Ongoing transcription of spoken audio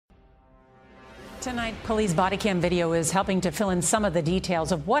Tonight, police body cam video is helping to fill in some of the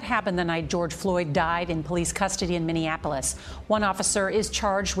details of what happened the night George Floyd died in police custody in Minneapolis. One officer is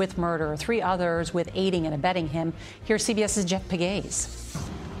charged with murder, 3 others with aiding and abetting him. Here's CBS's Jeff Pegues.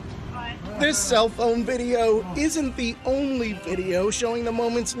 This cell phone video isn't the only video showing the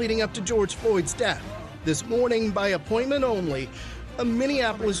moments leading up to George Floyd's death. This morning, by appointment only, a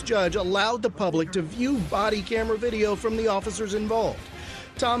Minneapolis judge allowed the public to view body camera video from the officers involved.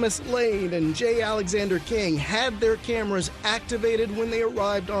 Thomas Lane and J. Alexander King had their cameras activated when they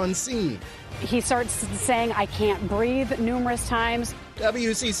arrived on scene. He starts saying, "I can't breathe," numerous times.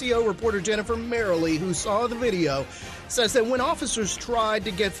 WCCO reporter Jennifer Merrily, who saw the video, says that when officers tried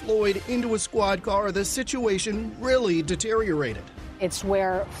to get Floyd into a squad car, the situation really deteriorated. It's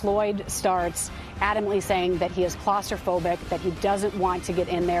where Floyd starts adamantly saying that he is claustrophobic, that he doesn't want to get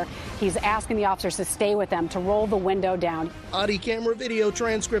in there. He's asking the officers to stay with them, to roll the window down. Body camera video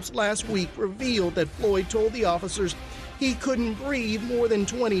transcripts last week revealed that Floyd told the officers he couldn't breathe more than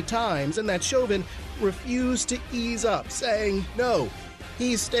 20 times and that Chauvin refused to ease up, saying, "No,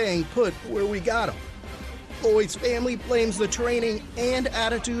 he's staying put where we got him." Floyd's family blames the training and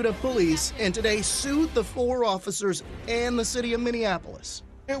attitude of police and today sued the 4 officers and the city of Minneapolis.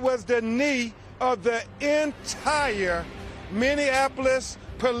 It was the knee of the entire Minneapolis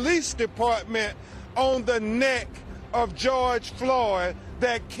Police Department on the neck of George Floyd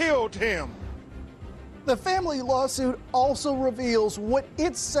that killed him. The family lawsuit also reveals what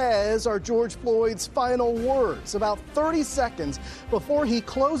it says are George Floyd's final words. About 30 seconds before he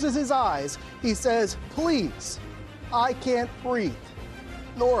closes his eyes, he says, "Please, I can't breathe."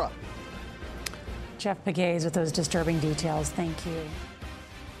 Nora. Jeff Pegues with those disturbing details. Thank you.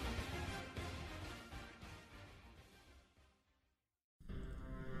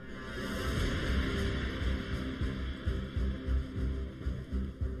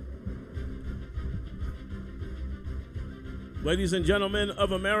 Ladies and gentlemen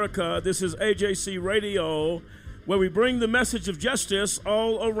of America, this is AJC Radio, where we bring the message of justice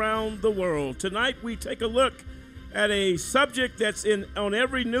all around the world. Tonight, we take a look at a subject that's on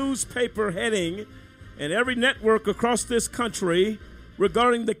every newspaper heading and every network across this country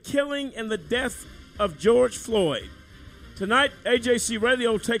regarding the killing and the death of George Floyd. Tonight, AJC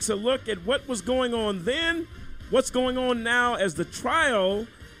Radio takes a look at what was going on then, what's going on now as the trial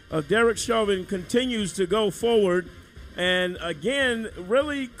of Derek Chauvin continues to go forward. And again,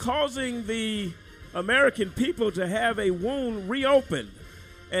 really causing the American people to have a wound reopened.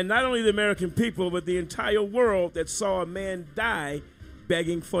 And not only the American people, but the entire world that saw a man die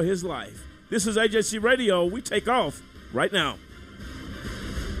begging for his life. This is AJC Radio. We take off right now.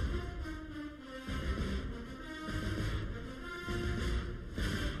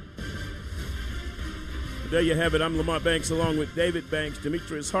 There you have it. I'm Lamont Banks along with David Banks,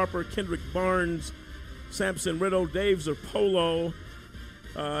 Demetrius Harper, Kendrick Barnes, Samson Riddle, Dave Zerpolo,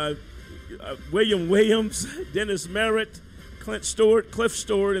 William Williams, Dennis Merritt, Cliff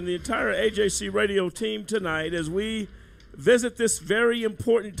Stewart, and the entire AJC Radio team tonight as we visit this very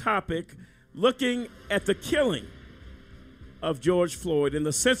important topic, looking at the killing of George Floyd and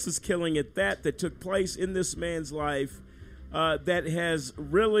the senseless killing at that took place in this man's life that has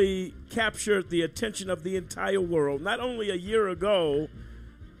really captured the attention of the entire world, not only a year ago,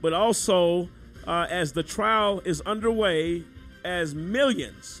 but also as the trial is underway, as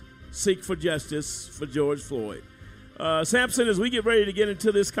millions seek for justice for George Floyd. Samson, as we get ready to get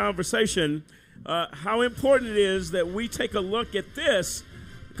into this conversation, how important it is that we take a look at this,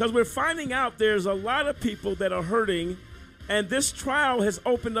 because we're finding out there's a lot of people that are hurting, and this trial has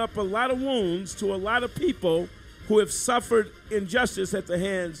opened up a lot of wounds to a lot of people who have suffered injustice at the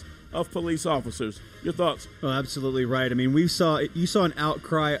hands of police officers. Your thoughts? Oh, absolutely right. I mean, you saw an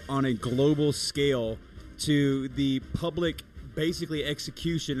outcry on a global scale to the public, basically,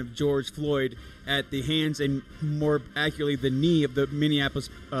 execution of George Floyd at the hands and, more accurately, the knee of the Minneapolis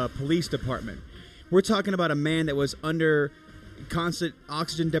Police Department. We're talking about a man that was under constant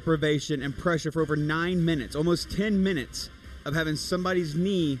oxygen deprivation and pressure for over 9 minutes, almost 10 minutes of having somebody's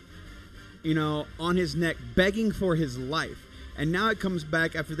knee, on his neck, begging for his life. And now it comes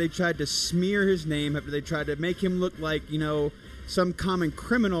back after they tried to smear his name, after they tried to make him look like, some common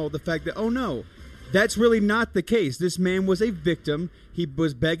criminal, the fact that, oh no, that's really not the case. This man was a victim. He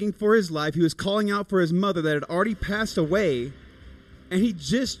was begging for his life. He was calling out for his mother that had already passed away. And he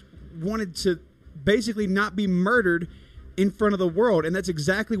just wanted to basically not be murdered in front of the world. And that's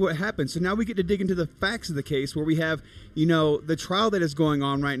exactly what happened. So now we get to dig into the facts of the case, where we have, the trial that is going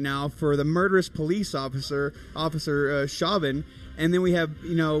on right now for the murderous police officer Chauvin. And then we have,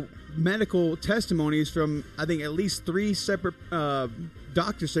 medical testimonies from, I think, at least 3 separate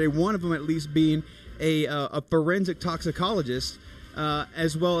doctors today, one of them at least being a forensic toxicologist,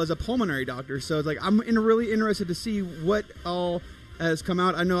 as well as a pulmonary doctor. So it's like I'm really interested to see what all has come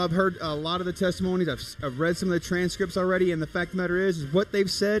out. I know I've heard a lot of the testimonies. I've read some of the transcripts already, and the fact of the matter is what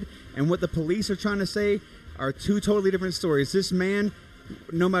they've said and what the police are trying to say are two totally different stories. This man,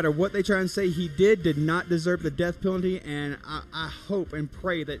 no matter what they try and say he did not deserve the death penalty, and I hope and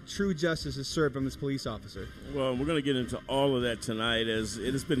pray that true justice is served on this police officer. Well, we're going to get into all of that tonight, as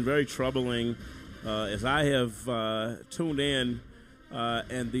it has been very troubling as I have tuned in,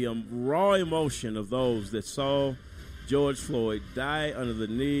 and the raw emotion of those that saw George Floyd die under the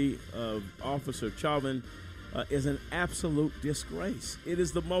knee of Officer Chauvin is an absolute disgrace. It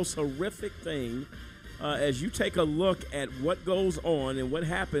is the most horrific thing as you take a look at what goes on and what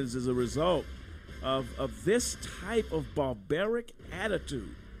happens as a result of this type of barbaric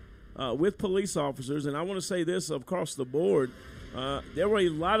attitude with police officers. And I want to say this across the board. There were a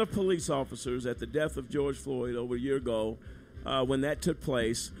lot of police officers at the death of George Floyd over a year ago when that took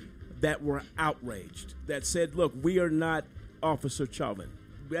place that were outraged, that said, look, we are not Officer Chauvin.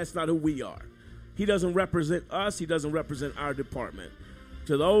 That's not who we are. He doesn't represent us. He doesn't represent our department.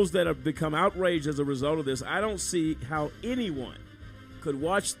 To those that have become outraged as a result of this, I don't see how anyone could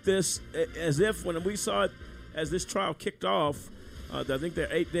watch this as if when we saw it as this trial kicked off, I think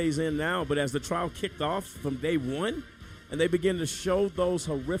they're 8 days in now, but as the trial kicked off from day one, and they begin to show those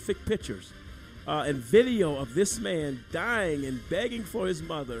horrific pictures and video of this man dying and begging for his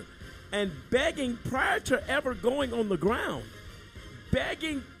mother, and begging prior to ever going on the ground,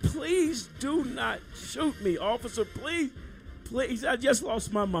 begging, please do not shoot me, officer, please, I just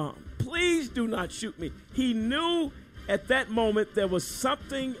lost my mom. Please do not shoot me. He knew at that moment there was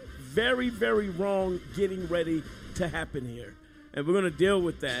something very, very wrong getting ready to happen here. And we're going to deal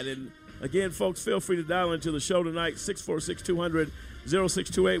with that. And again, folks, feel free to dial into the show tonight,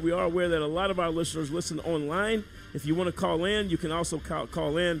 646-200-0628. We are aware that a lot of our listeners listen online. If you want to call in, you can also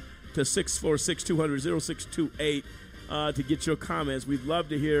call in to 646-200-0628 to get your comments. We'd love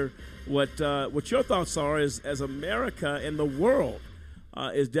to hear what your thoughts are as America and the world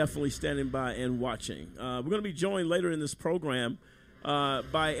is definitely standing by and watching. We're going to be joined later in this program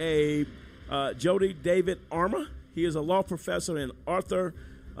by a Jody David Armour. He is a law professor and author.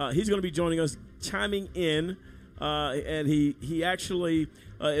 He's going to be joining us, chiming in, and he actually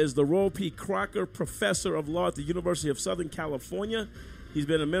is the Royal P. Crocker Professor of Law at the University of Southern California. He's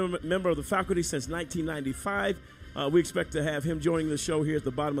been a member of the faculty since 1995. We expect to have him joining the show here at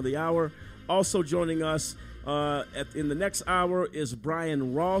the bottom of the hour. Also joining us in the next hour is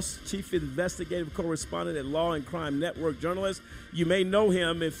Brian Ross, Chief Investigative Correspondent at Law and Crime Network journalist. You may know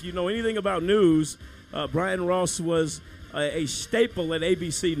him if you know anything about news. Brian Ross was a staple at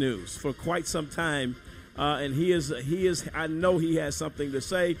ABC News for quite some time, and he is. I know he has something to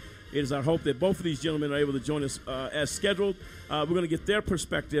say. It is our hope that both of these gentlemen are able to join us as scheduled. We're going to get their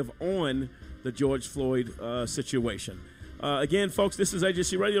perspective on the George Floyd situation. Again, folks, this is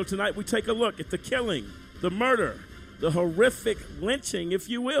AJC Radio. Tonight we take a look at the killing, the murder, the horrific lynching, if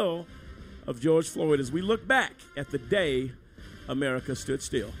you will, of George Floyd as we look back at the day America stood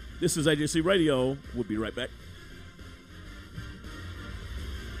still. This is AJC Radio. We'll be right back.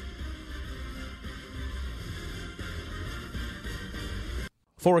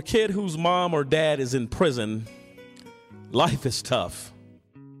 For a kid whose mom or dad is in prison, life is tough.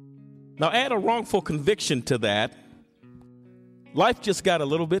 Now add a wrongful conviction to that, life just got a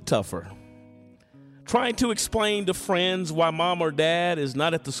little bit tougher. Trying to explain to friends why mom or dad is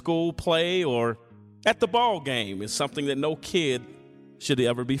not at the school play or at the ball game is something that no kid should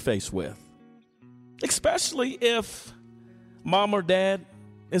ever be faced with. Especially if mom or dad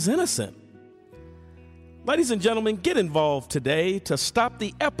is innocent. Ladies and gentlemen, get involved today to stop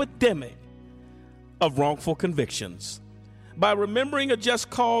the epidemic of wrongful convictions. By remembering a Just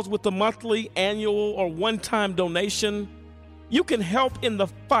Cause with a monthly, annual, or one-time donation, you can help in the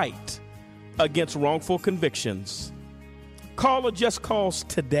fight against wrongful convictions. Call a Just Cause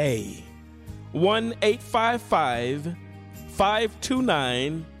today,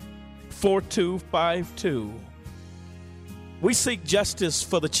 1-855-529-4252. We seek justice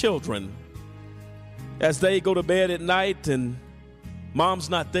for the children as they go to bed at night and mom's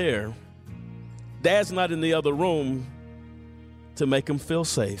not there, dad's not in the other room to make them feel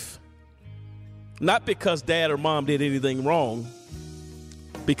safe. Not because dad or mom did anything wrong,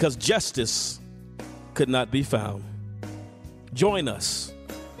 because justice could not be found. Join us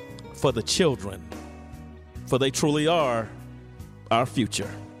for the children, for they truly are our future.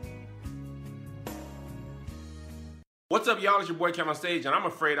 What's up, y'all? It's your boy Cam on stage, and I'm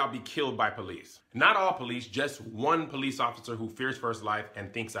afraid I'll be killed by police. Not all police, just one police officer who fears for his life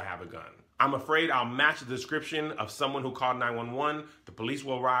and thinks I have a gun. I'm afraid I'll match the description of someone who called 911, the police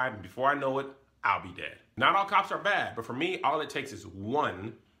will arrive, and before I know it, I'll be dead. Not all cops are bad, but for me, all it takes is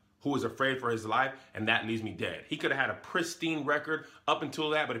one who is afraid for his life, and that leaves me dead. He could have had a pristine record up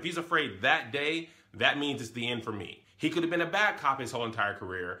until that, but if he's afraid that day, that means it's the end for me. He could have been a bad cop his whole entire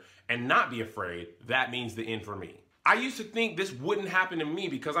career and not be afraid. That means the end for me. I used to think this wouldn't happen to me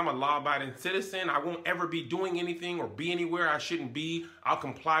because I'm a law-abiding citizen. I won't ever be doing anything or be anywhere I shouldn't be. I'll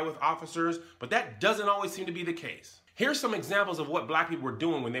comply with officers, but that doesn't always seem to be the case. Here's some examples of what black people were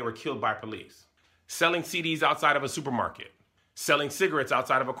doing when they were killed by police. Selling CDs outside of a supermarket, selling cigarettes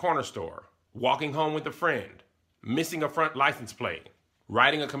outside of a corner store, walking home with a friend, missing a front license plate,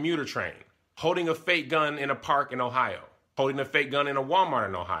 riding a commuter train, holding a fake gun in a park in Ohio, holding a fake gun in a Walmart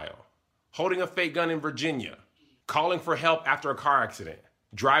in Ohio, holding a fake gun in Virginia, calling for help after a car accident,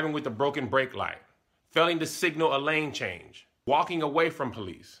 driving with a broken brake light, failing to signal a lane change, walking away from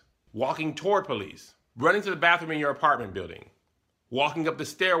police, walking toward police, running to the bathroom in your apartment building, walking up the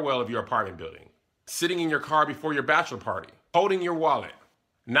stairwell of your apartment building, sitting in your car before your bachelor party, holding your wallet,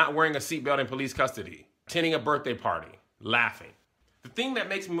 not wearing a seatbelt in police custody, attending a birthday party, laughing. The thing that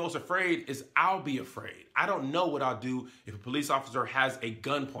makes me most afraid is I'll be afraid. I don't know what I'll do if a police officer has a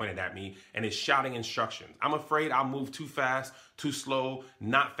gun pointed at me and is shouting instructions. I'm afraid I'll move too fast, too slow,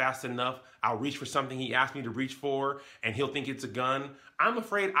 not fast enough. I'll reach for something he asked me to reach for and he'll think it's a gun. I'm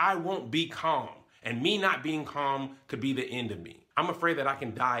afraid I won't be calm, and me not being calm could be the end of me. I'm afraid that I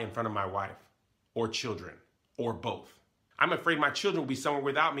can die in front of my wife or children or both. I'm afraid my children will be somewhere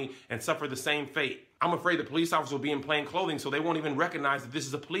without me and suffer the same fate. I'm afraid the police officer will be in plain clothing so they won't even recognize that this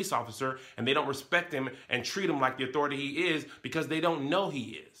is a police officer and they don't respect him and treat him like the authority he is because they don't know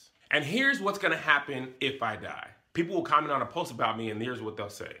he is. And here's what's gonna happen if I die. People will comment on a post about me and here's what they'll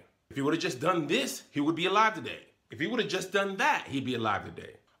say. If he would have just done this, he would be alive today. If he would have just done that, he'd be alive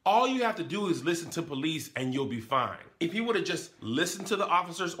today. All you have to do is listen to police and you'll be fine. If he would have just listened to the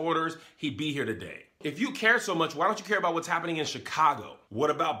officer's orders, he'd be here today. If you care so much, why don't you care about what's happening in Chicago?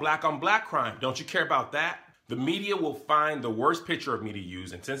 What about black on black crime? Don't you care about that? The media will find the worst picture of me to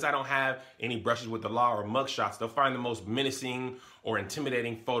use, and since I don't have any brushes with the law or mugshots, they'll find the most menacing or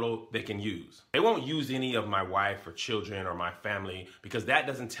intimidating photo they can use. They won't use any of my wife or children or my family because that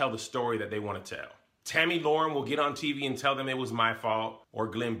doesn't tell the story that they want to tell. Tammy Lauren will get on TV and tell them it was my fault, or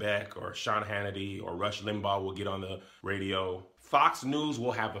Glenn Beck, or Sean Hannity, or Rush Limbaugh will get on the radio. Fox News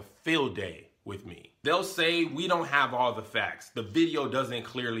will have a field day with me. They'll say we don't have all the facts. The video doesn't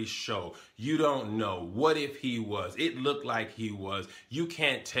clearly show. You don't know. What if he was? It looked like he was. You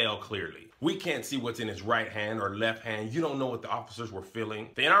can't tell clearly. We can't see what's in his right hand or left hand. You don't know what the officers were feeling.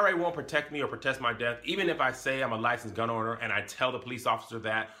 The NRA won't protect me or protest my death, even if I say I'm a licensed gun owner and I tell the police officer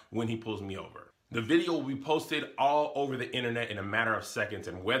that when he pulls me over. The video will be posted all over the internet in a matter of seconds,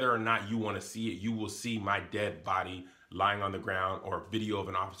 and whether or not you want to see it, you will see my dead body lying on the ground, or a video of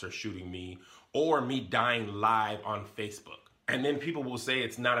an officer shooting me, or me dying live on Facebook. And then people will say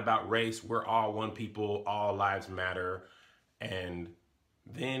it's not about race, we're all one people, all lives matter, and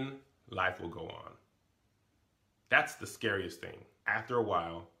then life will go on. That's the scariest thing. After a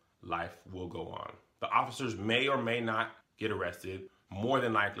while, life will go on. The officers may or may not get arrested. More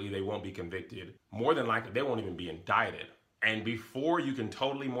than likely, they won't be convicted. More than likely, they won't even be indicted. And before you can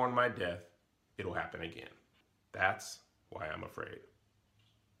totally mourn my death, it'll happen again. That's why I'm afraid.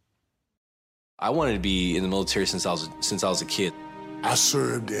 I wanted to be in the military since I was a kid. I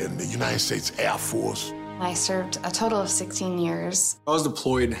served in the United States Air Force. I served a total of 16 years. I was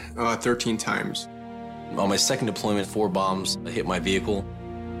deployed 13 times. On my second deployment, 4 bombs hit my vehicle.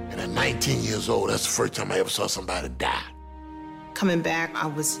 And at 19 years old, that's the first time I ever saw somebody die. Coming back, I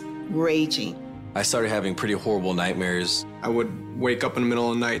was raging. I started having pretty horrible nightmares. I would wake up in the middle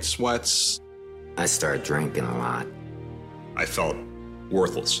of the night, sweats. I started drinking a lot. I felt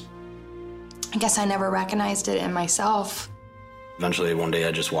worthless. I guess I never recognized it in myself. Eventually, one day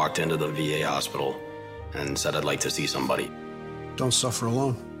I just walked into the VA hospital and said I'd like to see somebody. Don't suffer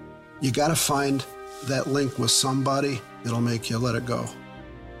alone. You gotta find that link with somebody that'll make you let it go.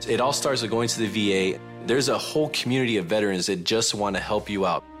 It all starts with going to the VA. There's a whole community of veterans that just want to help you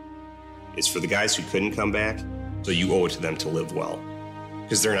out. It's for the guys who couldn't come back, so you owe it to them to live well,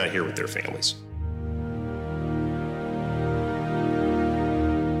 because they're not here with their families.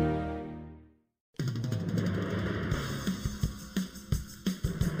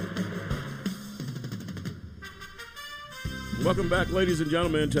 Welcome back, ladies and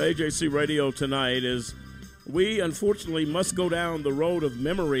gentlemen, to AJC Radio tonight, as we unfortunately must go down the road of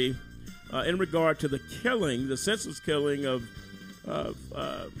memory in regard to the killing, the senseless killing of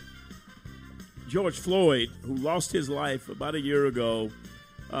George Floyd, who lost his life about a year ago.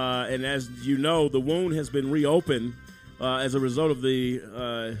 And as you know, the wound has been reopened as a result of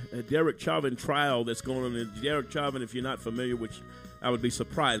the Derek Chauvin trial that's going on. And Derek Chauvin, if you're not familiar, which I would be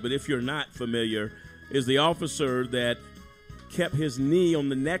surprised, but if you're not familiar, is the officer that kept his knee on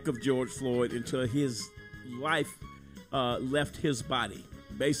the neck of George Floyd until his life left his body.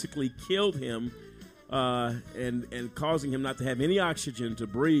 Basically killed him and causing him not to have any oxygen to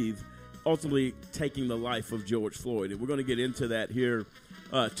breathe, ultimately taking the life of George Floyd. And we're going to get into that here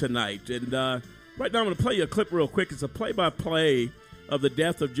tonight. And right now I'm going to play you a clip real quick. It's a play-by-play of the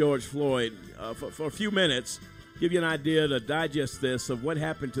death of George Floyd for a few minutes, give you an idea to digest this of what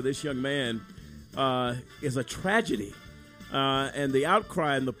happened to this young man is a tragedy. And the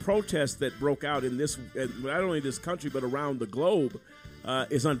outcry and the protest that broke out in this, not only this country but around the globe,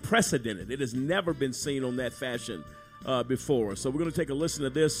 is unprecedented. It has never been seen on that fashion before. So we're going to take a listen to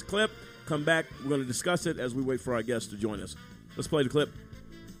this clip, come back, we're going to discuss it as we wait for our guests to join us. Let's play the clip.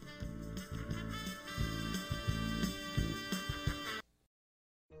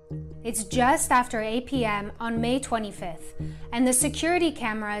 It's just after 8 p.m. on May 25th, and the security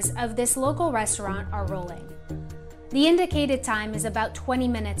cameras of this local restaurant are rolling. The indicated time is about 20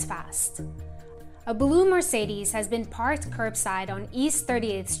 minutes past. A blue Mercedes has been parked curbside on East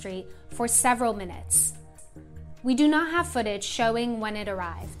 38th Street for several minutes. We do not have footage showing when it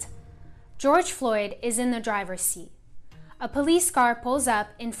arrived. George Floyd is in the driver's seat. A police car pulls up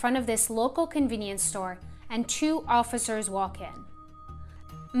in front of this local convenience store and 2 officers walk in.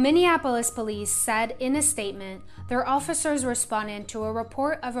 Minneapolis police said in a statement their officers responded to a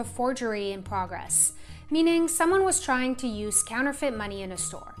report of a forgery in progress, meaning someone was trying to use counterfeit money in a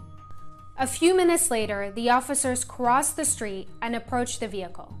store. A few minutes later, the officers crossed the street and approached the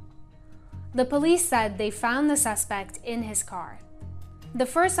vehicle. The police said they found the suspect in his car. The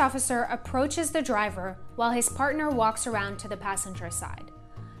first officer approaches the driver while his partner walks around to the passenger side.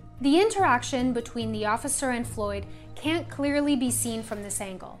 The interaction between the officer and Floyd can't clearly be seen from this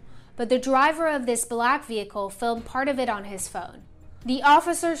angle, but the driver of this black vehicle filmed part of it on his phone. The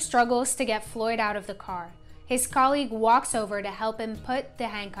officer struggles to get Floyd out of the car. His colleague walks over to help him put the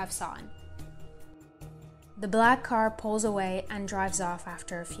handcuffs on. The black car pulls away and drives off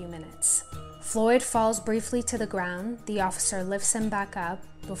after a few minutes. Floyd falls briefly to the ground. The officer lifts him back up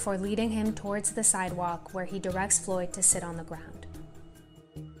before leading him towards the sidewalk, where he directs Floyd to sit on the ground.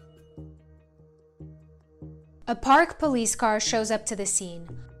 A parked police car shows up to the scene.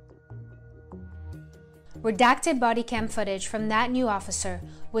 Redacted body cam footage from that new officer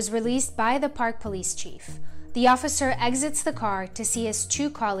was released by the park police chief. The officer exits the car to see his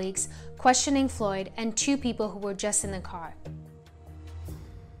 2 colleagues questioning Floyd and 2 people who were just in the car.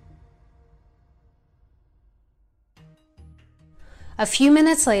 A few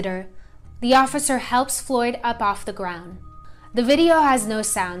minutes later, the officer helps Floyd up off the ground. The video has no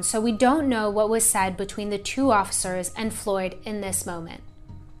sound, so we don't know what was said between the 2 officers and Floyd in this moment.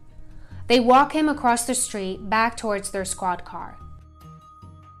 They walk him across the street back towards their squad car.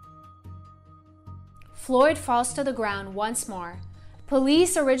 Floyd falls to the ground once more.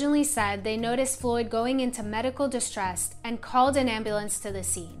 Police originally said they noticed Floyd going into medical distress and called an ambulance to the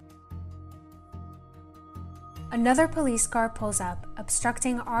scene. Another police car pulls up,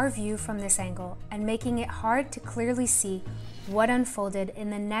 obstructing our view from this angle and making it hard to clearly see what unfolded in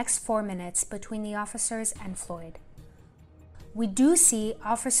the next 4 minutes between the officers and Floyd. We do see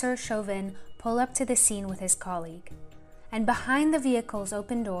Officer Chauvin pull up to the scene with his colleague, and behind the vehicle's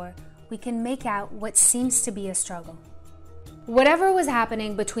open door, we can make out what seems to be a struggle. Whatever was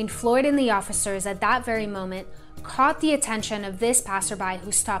happening between Floyd and the officers at that very moment caught the attention of this passerby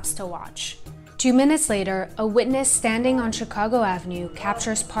who stops to watch. 2 minutes later, a witness standing on Chicago Avenue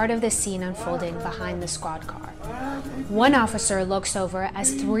captures part of the scene unfolding behind the squad car. One officer looks over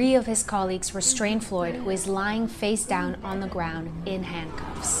as 3 of his colleagues restrain Floyd, who is lying face down on the ground in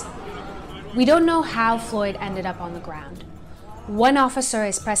handcuffs. We don't know how Floyd ended up on the ground. One officer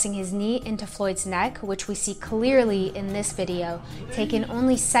is pressing his knee into Floyd's neck, which we see clearly in this video, taken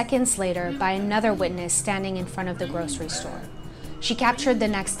only seconds later by another witness standing in front of the grocery store. She captured the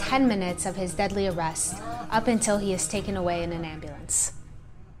next 10 minutes of his deadly arrest, up until he is taken away in an ambulance.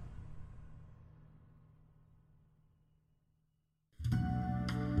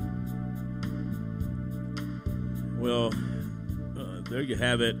 Well, there you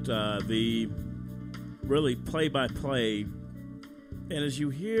have it, the really play-by-play. And as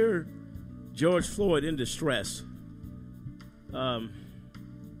you hear George Floyd in distress,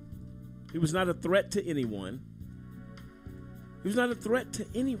 he was not a threat to anyone. He was not a threat to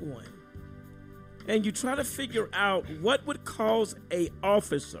anyone. and you try to figure out what would cause a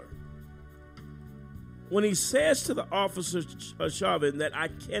officer, when he says to the officer Chauvin that I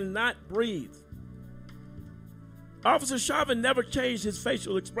cannot breathe. Officer Chauvin never changed his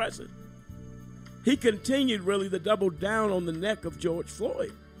facial expression. He continued really to double down on the neck of George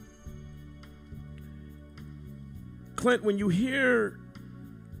Floyd. Clint, when you hear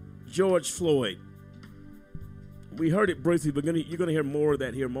George Floyd, we heard it briefly, but you're going to hear more of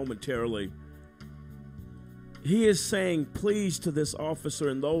that here momentarily. He is saying, please, to this officer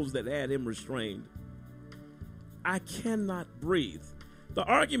and those that had him restrained, I cannot breathe. The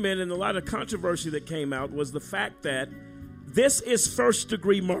argument and a lot of controversy that came out was the fact that this is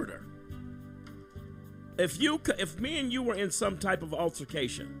first-degree murder. If me and you were in some type of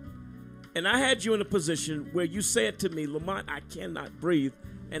altercation, and I had you in a position where you said to me, Lamont, I cannot breathe,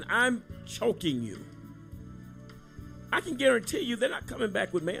 and I'm choking you, I can guarantee you they're not coming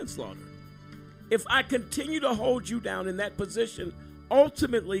back with manslaughter. If I continue to hold you down in that position,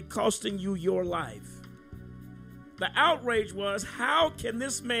 ultimately costing you your life. The outrage was, how can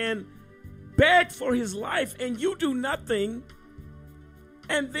this man beg for his life and you do nothing?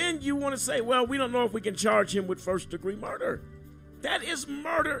 And then you want to say, well, we don't know if we can charge him with first-degree murder. That is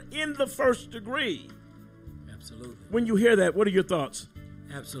murder in the first degree. Absolutely. When you hear that, what are your thoughts?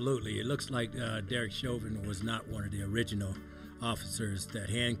 Absolutely. It looks like Derek Chauvin was not one of the original officers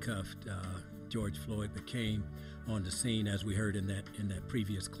that handcuffed George Floyd, but came on the scene, as we heard in that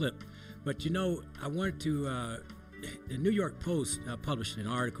previous clip. But, I wanted to the New York Post published an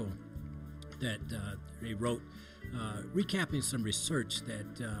article that they wrote recapping some research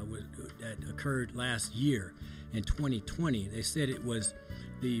that occurred last year in 2020. They said it was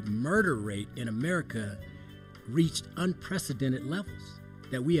the murder rate in America reached unprecedented levels,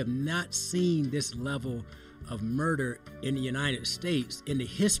 that we have not seen this level of murder in the United States in the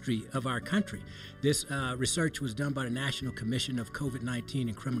history of our country. This research was done by the National Commission of COVID-19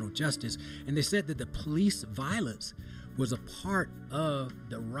 and Criminal Justice, and they said that the police violence was a part of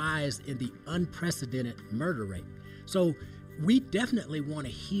the rise in the unprecedented murder rate. So we definitely want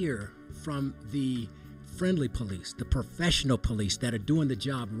to hear from the friendly police, the professional police that are doing the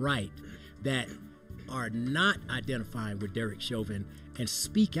job right, that are not identifying with Derek Chauvin, and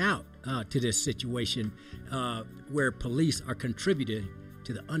speak out to this situation where police are contributing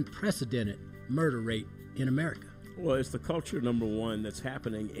to the unprecedented murder rate in America. Well, it's the culture, number one, that's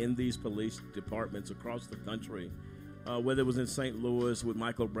happening in these police departments across the country, whether it was in St. Louis with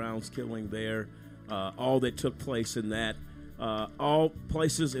Michael Brown's killing there, all that took place in that, all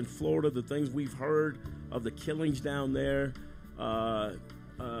places in Florida, the things we've heard of the killings down there,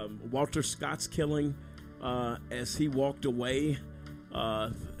 Walter Scott's killing as he walked away,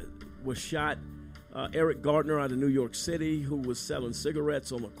 was shot. Eric Gardner out of New York City, who was selling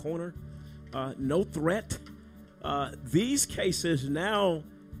cigarettes on the corner. No threat. These cases now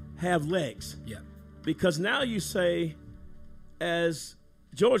have legs. Yeah. Because now you say, as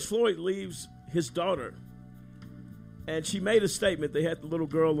George Floyd leaves his daughter, and she made a statement, they had the little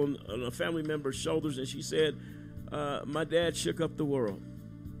girl on a family member's shoulders, and she said, my dad shook up the world.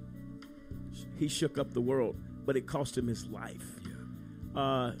 He shook up the world, but it cost him his life.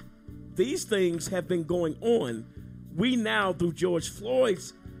 Yeah. These things have been going on. We now, through George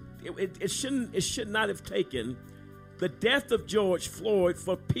Floyd's, it should not have taken the death of George Floyd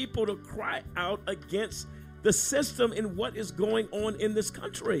for people to cry out against the system and what is going on in this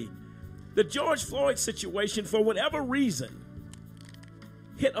country. The George Floyd situation, for whatever reason,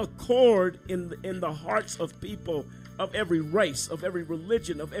 hit a chord in the hearts of people of every race, of every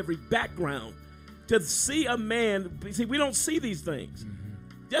religion, of every background. To see a man, see, we don't see these things. Mm-hmm.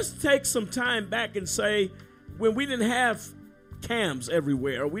 Just take some time back and say, when we didn't have cams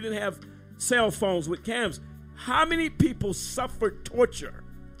everywhere, or we didn't have cell phones with cams, how many people suffered torture?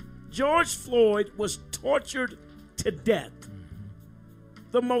 George Floyd was tortured to death.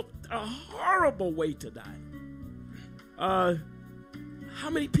 A horrible way to die. How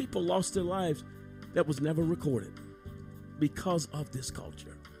many people lost their lives that was never recorded because of this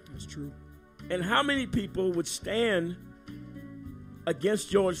culture? That's true. And how many people would stand against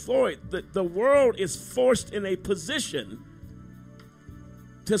George Floyd? The world is forced in a position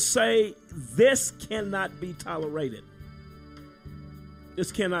to say this cannot be tolerated.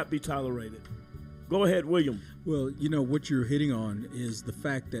 This cannot be tolerated. Go ahead, William. Well, what you're hitting on is the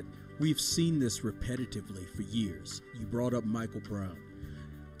fact that we've seen this repetitively for years. You brought up Michael Brown.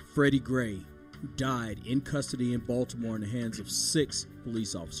 Freddie Gray, who died in custody in Baltimore in the hands of 6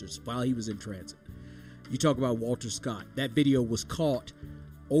 police officers while he was in transit. You talk about Walter Scott. That video was caught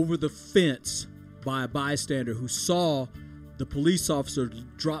over the fence by a bystander who saw the police officer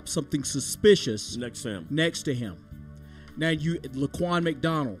dropped something suspicious next to him. Now Laquan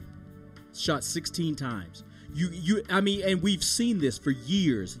McDonald shot 16 times. And we've seen this for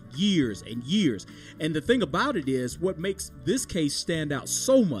years and years. And the thing about it is, what makes this case stand out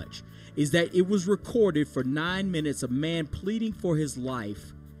so much is that it was recorded for 9 minutes, a man pleading for his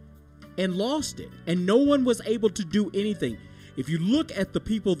life, and lost it. And no one was able to do anything. If you look at the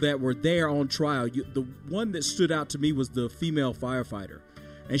people that were there on trial, the one that stood out to me was the female firefighter.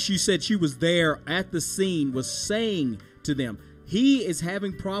 And she said she was there at the scene, was saying to them, he is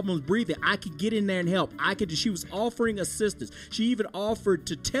having problems breathing. I could get in there and help. She was offering assistance. She even offered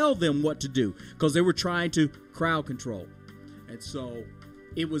to tell them what to do because they were trying to crowd control. And so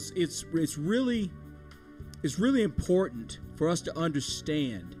it's really important for us to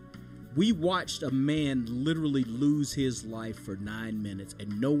understand. We watched a man literally lose his life for 9 minutes,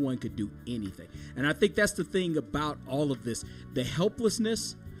 and no one could do anything. And I think that's the thing about all of this. The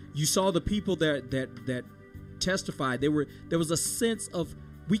helplessness. You saw the people that testified. There was a sense of,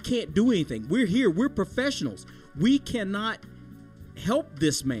 we can't do anything. We're here. We're professionals. We cannot help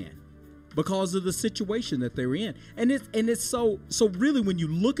this man because of the situation that they're in. And it's so really, when you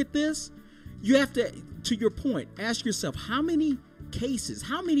look at this, you have to your point, ask yourself, how many cases,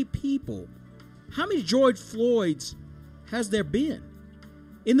 how many people, how many George Floyds has there been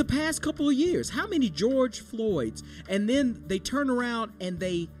in the past couple of years? How many George Floyds? And then they turn around and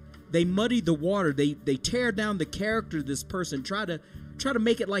they muddy the water. They tear down the character of this person, try to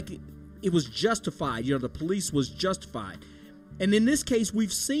make it like it was justified. The police was justified. And in this case,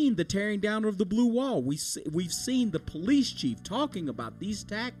 we've seen the tearing down of the blue wall. We've seen the police chief talking about these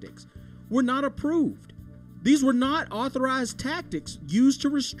tactics were not approved. These were not authorized tactics used to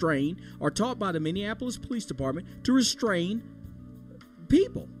restrain, or taught by the Minneapolis Police Department to restrain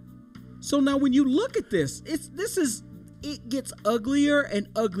people. So now when you look at this, it gets uglier and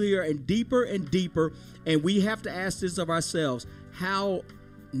uglier and deeper, and we have to ask this of ourselves, how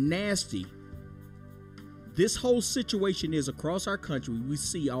nasty this whole situation is across our country. We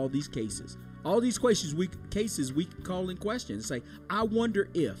see all these cases. All these cases we can call in question and say, I wonder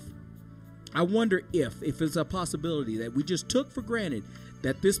if it's a possibility that we just took for granted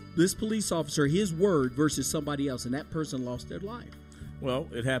that this police officer, his word versus somebody else, and that person lost their life. Well,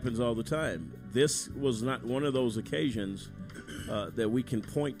 it happens all the time. This was not one of those occasions that we can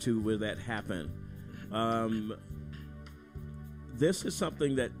point to where that happened. This is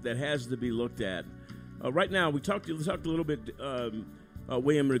something that has to be looked at. Right now, we talked a little bit,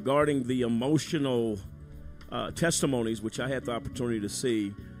 William, regarding the emotional testimonies, which I had the opportunity to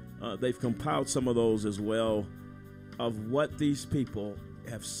see. They've compiled some of those as well, of what these people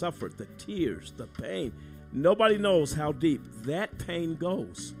have suffered, the tears, the pain. Nobody knows how deep that pain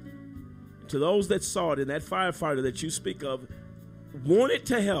goes. To those that saw it, and that firefighter that you speak of wanted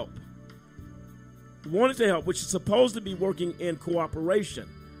to help, which is supposed to be working in cooperation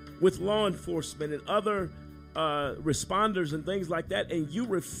with law enforcement and other responders and things like that, and you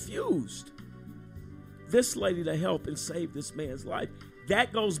refused this lady to help and save this man's life.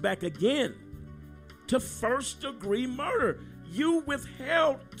 That goes back again to first-degree murder. You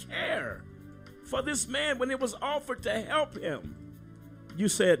withheld care for this man when it was offered to help him. You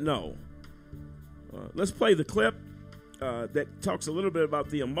said no. Let's play the clip that talks a little bit about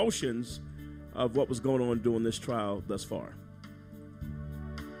the emotions of what was going on during this trial thus far.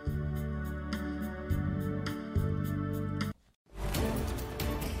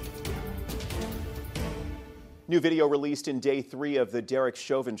 New video released in day 3 of the Derek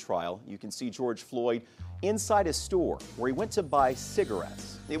Chauvin trial. You can see George Floyd inside a store where he went to buy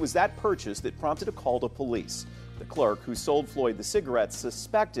cigarettes. It was that purchase that prompted a call to police. The clerk who sold Floyd the cigarettes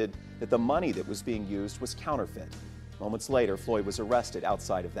suspected that the money that was being used was counterfeit. Moments later, Floyd was arrested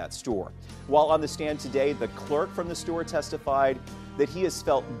outside of that store. While on the stand today, the clerk from the store testified that he has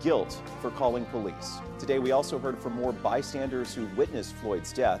felt guilt for calling police. Today, we also heard from more bystanders who witnessed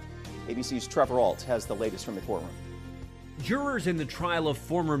Floyd's death. ABC's Trevor Alt has the latest from the courtroom. Jurors in the trial of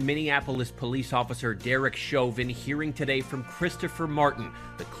former Minneapolis police officer Derek Chauvin hearing today from Christopher Martin,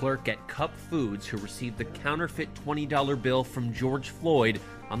 the clerk at Cup Foods who received the counterfeit $20 bill from George Floyd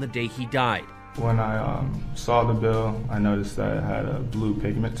on the day he died. When I saw the bill, I noticed that it had a blue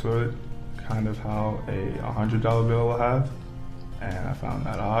pigment to it, kind of how a $100 bill will have, and I found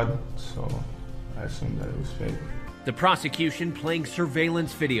that odd, so I assumed that it was fake. The prosecution playing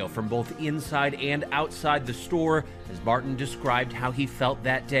surveillance video from both inside and outside the store as Martin described how he felt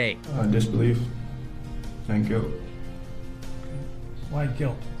that day. Disbelief and guilt. Why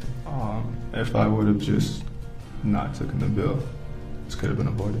guilt? If I would have just not taken the bill, this could have been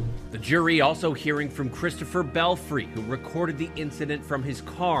avoided. The jury also hearing from Christopher Belfry, who recorded the incident from his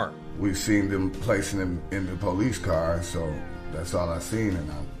car. We seen them placing him in the police car, so that's all I seen,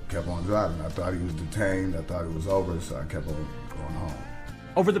 and I kept on driving. I thought he was detained, I thought it was over, so I kept on going home.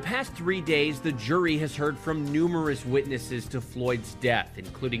 Over the past 3 days, the jury has heard from numerous witnesses to Floyd's death,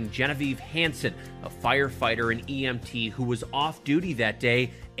 including Genevieve Hansen, a firefighter and EMT who was off duty that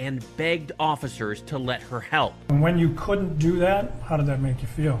day and begged officers to let her help. And when you couldn't do that, how did that make you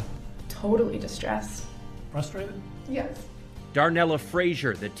feel? Totally distressed. Frustrated? Yes. Darnella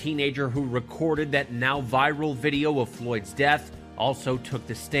Frazier, the teenager who recorded that now viral video of Floyd's death, also took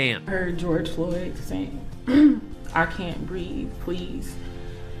the stand. I heard George Floyd saying, "I can't breathe, please.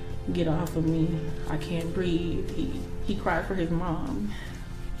 Get off of me. I can't breathe." He cried for his mom.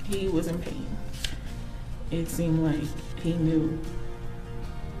 He was in pain. It seemed like he knew.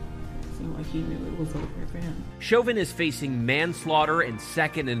 It was over for him. Chauvin is facing manslaughter and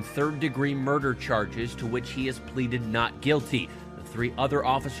second and third degree murder charges to which he has pleaded not guilty. The 3 other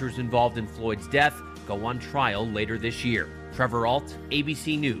officers involved in Floyd's death go on trial later this year. Trevor Alt,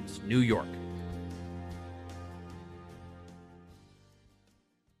 ABC News, New York.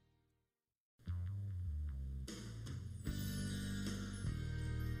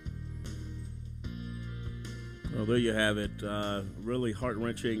 Well, there you have it. Really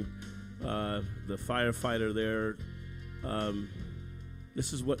heart-wrenching. The firefighter there.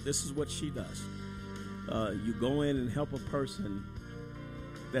 This is what she does. You go in and help a person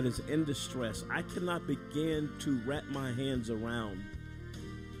that is in distress. I cannot begin to wrap my hands around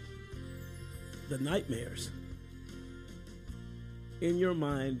the nightmares in your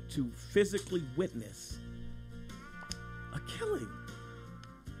mind to physically witness a killing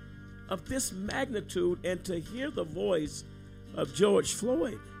of this magnitude and to hear the voice of George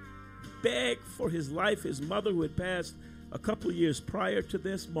Floyd beg for his life. His mother, who had passed a couple of years prior to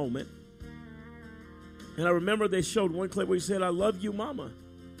this moment. And I remember they showed one clip where he said, "I love you, Mama."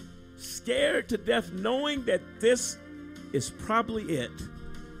 Scared to death, knowing that this is probably it.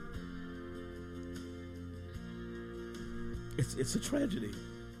 It's a tragedy.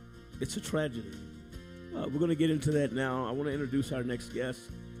 It's a tragedy. We're going to get into that now. I want to introduce our next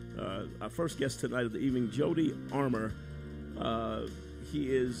guest. Our first guest tonight of the evening, Jody Armour. He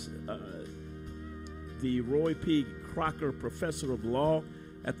is the Roy P. Crocker Professor of Law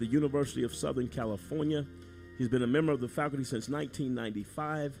at the University of Southern California. He's been a member of the faculty since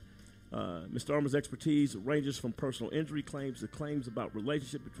 1995. Mr. Armour's expertise ranges from personal injury claims to claims about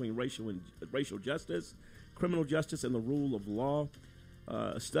relationship between racial justice, criminal justice, and the rule of law.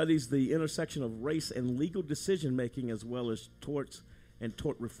 Studies the intersection of race and legal decision-making, as well as torts and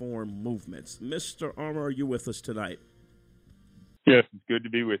tort reform movements. Mr. Armour, are you with us tonight? Yes, it's good to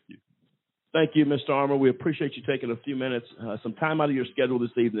be with you. Thank you, Mr. Armour. We appreciate you taking a few minutes, some time out of your schedule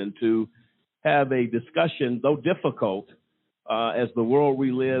this evening to have a discussion, though difficult, as the world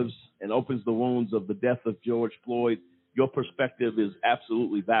relives and opens the wounds of the death of George Floyd. Your perspective is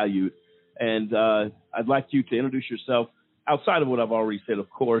absolutely valued. And I'd like you to introduce yourself outside of what I've already said, of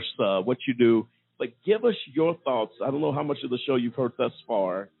course, what you do. But give us your thoughts. I don't know how much of the show you've heard thus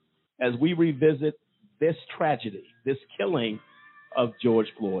far as we revisit this tragedy, this killing of George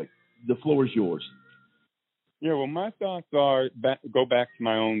Floyd. The floor is yours. Yeah, well, my thoughts go back to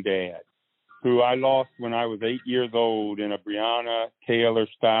my own dad, who I lost when I was 8 years old in a Breonna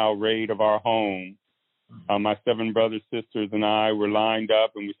Taylor-style raid of our home. My 7 brothers, sisters, and I were lined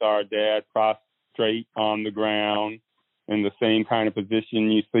up, and we saw our dad prostrate on the ground in the same kind of position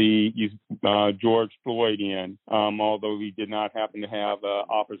you see George Floyd in. Although he did not happen to have an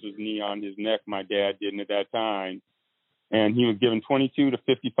officer's knee on his neck, my dad didn't at that time. And he was given 22 to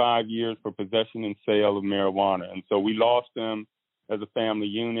 55 years for possession and sale of marijuana. And so we lost him as a family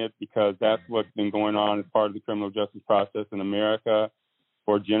unit because that's what's been going on as part of the criminal justice process in America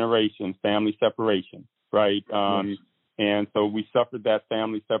for generations, family separation, right? Yes. And so we suffered that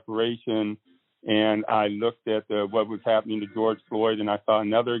family separation. And I looked at what was happening to George Floyd, and I saw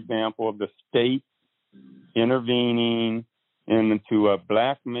another example of the state intervening into a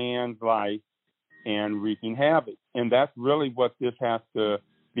black man's life and wreaking havoc. And that's really what this has to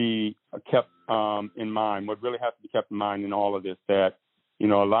be kept in mind, what really has to be kept in mind in all of this, that, you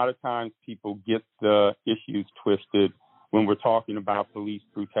know, a lot of times people get the issues twisted when we're talking about police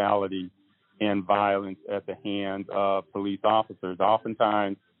brutality and violence at the hands of police officers.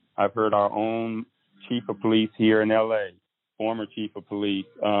 Oftentimes, I've heard our own chief of police here in L.A., former chief of police,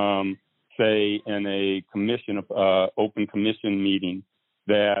 say in a open commission meeting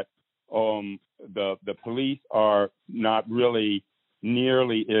that the police are not really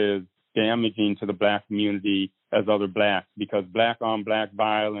nearly as damaging to the black community as other blacks, because black on black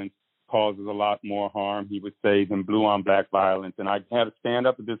violence causes a lot more harm, he would say, than blue on black violence. And I had to stand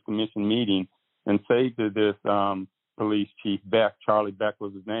up at this commission meeting and say to this police chief, Beck, Charlie Beck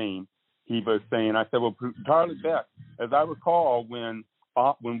was his name. He was saying, I said, well, Charlie Beck, as I recall, when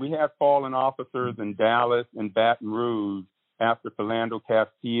we had fallen officers in Dallas and Baton Rouge after Philando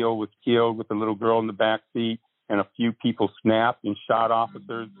Castile was killed with the little girl in the back seat and a few people snapped and shot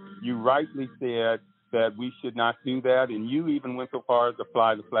officers, you rightly said that we should not do that. And you even went so far as to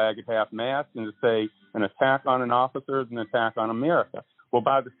fly the flag at half-mast and to say an attack on an officer is an attack on America. Well,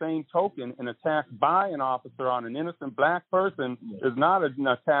 by the same token, an attack by an officer on an innocent black person is not an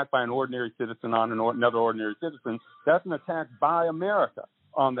attack by an ordinary citizen on another ordinary citizen. That's an attack by America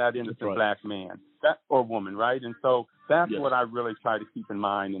on that innocent black man or woman, right? And so that's what I really try to keep in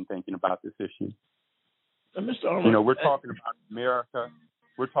mind in thinking about this issue. Mr. Armour, you know, we're talking about America.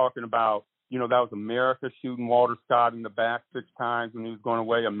 We're talking about, you know, that was America shooting Walter Scott in the back 6 times when he was going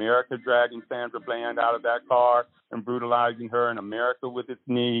away. America dragging Sandra Bland out of that car and brutalizing her. And America with its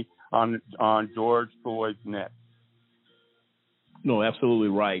knee on George Floyd's neck. No, absolutely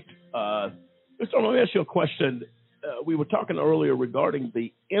right. Mr. Armour, let me ask you a question. We were talking earlier regarding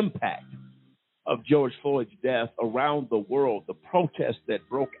the impact of George Floyd's death around the world, the protests that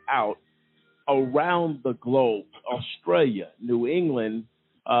broke out around the globe, Australia, New England,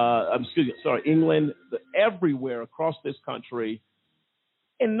 England, everywhere across this country,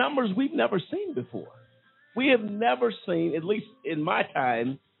 in numbers we've never seen before. We have never seen, at least in my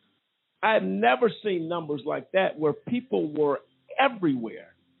time, I have never seen numbers like that where people were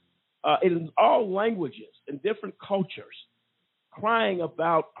everywhere, in all languages and different cultures, crying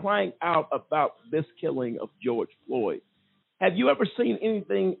out about this killing of George Floyd. Have you ever seen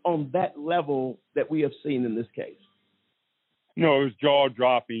anything on that level that we have seen in this case? No, it was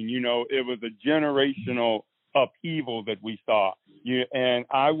jaw-dropping. You know, it was a generational upheaval that we saw. And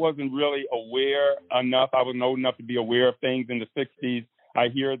I wasn't really aware enough. I was old enough to be aware of things in the 60s. I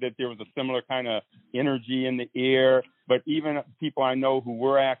hear that there was a similar kind of energy in the air. But even people I know who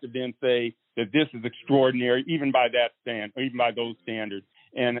were active then say that this is extraordinary, even by that even by those standards.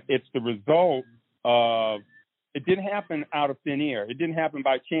 And it's the result of, it didn't happen out of thin air. It didn't happen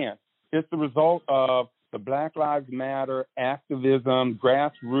by chance. It's the result of the Black Lives Matter activism,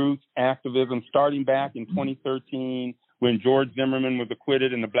 grassroots activism, starting back in 2013 when George Zimmerman was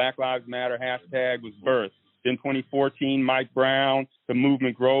acquitted and the Black Lives Matter hashtag was birthed. Then 2014, Mike Brown, the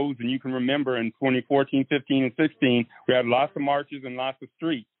movement grows. And you can remember in 2014, 15, and 16, we had lots of marches and lots of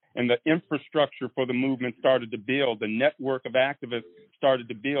streets. And the infrastructure for the movement started to build. The network of activists started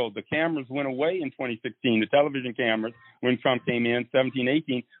to build. The cameras went away in 2016, the television cameras, when Trump came in, 17,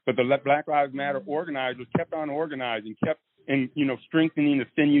 18. But the Black Lives Matter organizers kept on organizing, kept strengthening the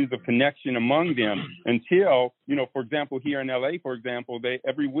sinews of connection among them until, for example, here in L.A., for example,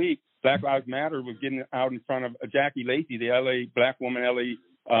 every week, Black Lives Matter was getting out in front of Jackie Lacey, the L.A. black woman,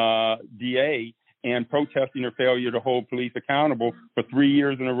 L.A. DA, and protesting her failure to hold police accountable for 3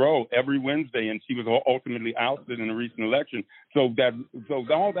 years in a row, every Wednesday, and she was ultimately ousted in a recent election. So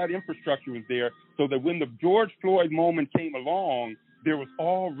all that infrastructure was there, so that when the George Floyd moment came along, there was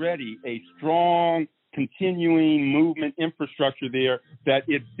already a strong, continuing movement infrastructure there that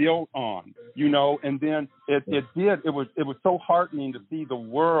it built on, and then it was so heartening to see the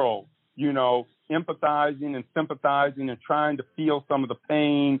world, empathizing and sympathizing and trying to feel some of the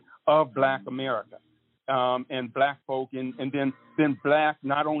pain of Black America and Black folk, and then Black,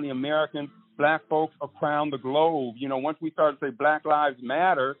 not only Americans, Black folks around the globe. Once we start to say Black Lives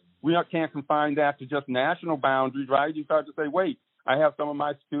Matter, we can't confine that to just national boundaries, right? You start to say, wait, I have some of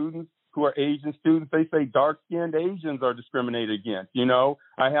my students who are Asian students. They say dark-skinned Asians are discriminated against.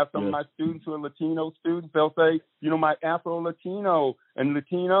 I have some of my students who are Latino students. They'll say, my Afro-Latino and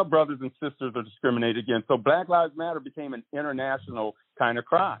Latina brothers and sisters are discriminated against. So Black Lives Matter became an international kind of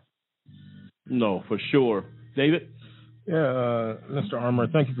cry. No, for sure. David? Yeah, Mr. Armour,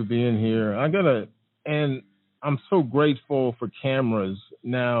 thank you for being here. And I'm so grateful for cameras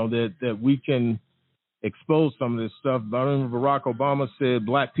now that we can expose some of this stuff. I remember Barack Obama said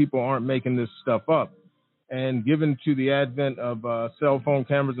Black people aren't making this stuff up. And given to the advent of cell phone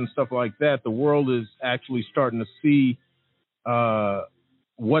cameras and stuff like that, the world is actually starting to see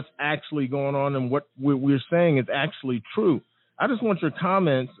what's actually going on, and what we're saying is actually true. I just want your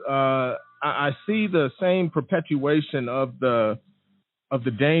comments. I see the same perpetuation of the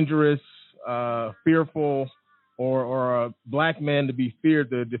dangerous, fearful, or a Black man to be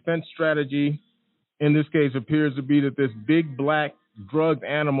feared. The defense strategy in this case appears to be that this big Black drugged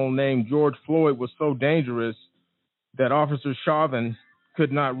animal named George Floyd was so dangerous that Officer Chauvin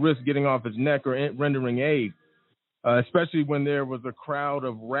could not risk getting off his neck or rendering aid. especially when there was a crowd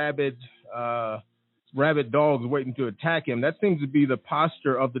of rabid dogs waiting to attack him. That seems to be the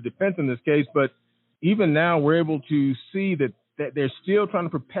posture of the defense in this case. But even now, we're able to see that they're still trying to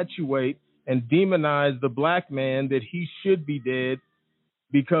perpetuate and demonize the black man, that he should be dead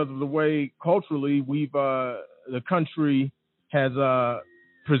because of the way culturally the country has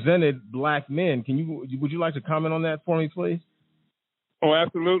presented black men. Would you like to comment on that for me, please? Oh,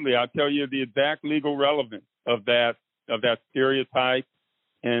 absolutely. I'll tell you the exact legal relevance of that stereotype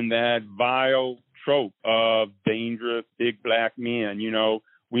and that vile trope of dangerous big black men. You know,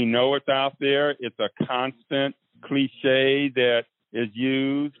 we know it's out there. It's a constant cliche that is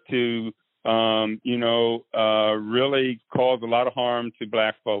used to, really cause a lot of harm to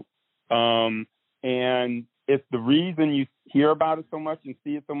black folk. And it's the reason you hear about it so much and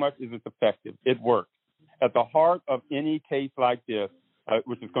see it so much is it's effective. It works. At the heart of any case like this,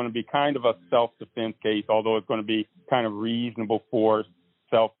 which is going to be kind of a self-defense case, although it's going to be kind of reasonable force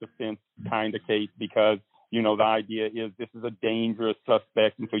self-defense kind of case, because, you know, the idea is this is a dangerous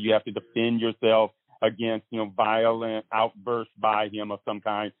suspect, and so you have to defend yourself against, violent outbursts by him of some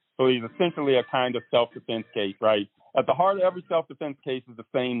kind. So he's essentially a kind of self-defense case, right? At the heart of every self-defense case is the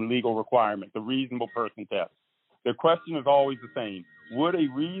same legal requirement, the reasonable person test. The question is always the same. Would a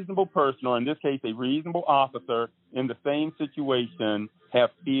reasonable person, or in this case, a reasonable officer in the same situation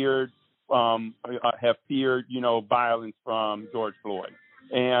have feared, violence from George Floyd?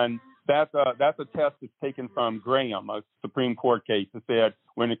 And that's a test that's taken from Graham, a Supreme Court case that said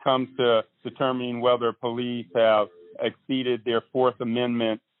when it comes to determining whether police have exceeded their Fourth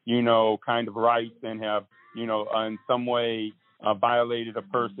Amendment, kind of rights and have, in some way violated a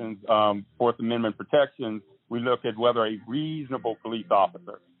person's Fourth Amendment protections, we look at whether a reasonable police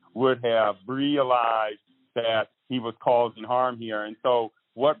officer would have realized that he was causing harm here. And so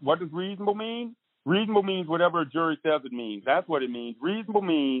what does reasonable mean? Reasonable means whatever a jury says it means. That's what it means. Reasonable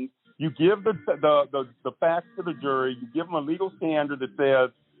means you give the facts to the jury, you give them a legal standard that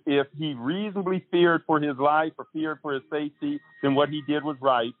says if he reasonably feared for his life or feared for his safety, then what he did was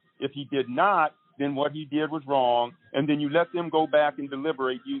right. If he did not, then what he did was wrong. And then you let them go back and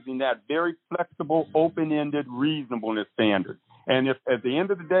deliberate using that very flexible, open-ended reasonableness standard. And if at the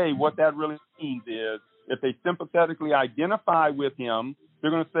end of the day, what that really means is if they sympathetically identify with him, they're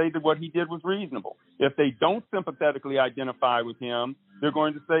going to say that what he did was reasonable. If they don't sympathetically identify with him, they're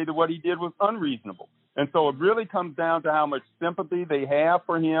going to say that what he did was unreasonable. And so it really comes down to how much sympathy they have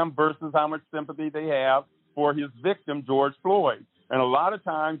for him versus how much sympathy they have for his victim, George Floyd. And a lot of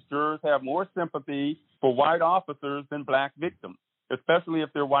times jurors have more sympathy for white officers than black victims, especially if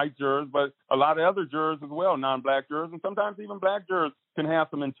they're white jurors, but a lot of other jurors as well, non-black jurors, and sometimes even black jurors can have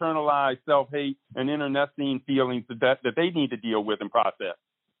some internalized self-hate and internecine feelings that they need to deal with and process,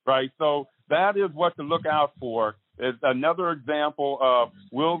 right? So that is what to look out for. It's another example of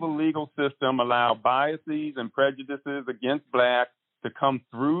will the legal system allow biases and prejudices against blacks to come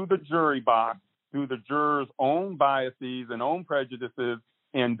through the jury box, through the jurors' own biases and own prejudices,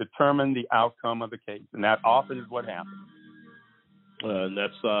 and determine the outcome of the case. And that often is what happens. And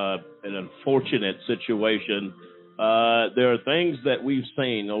that's an unfortunate situation. There are things that we've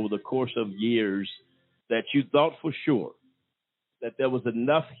seen over the course of years that you thought for sure that there was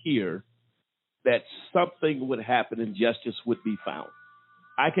enough here that something would happen and justice would be found.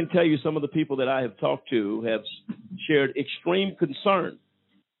 I can tell you some of the people that I have talked to have shared extreme concern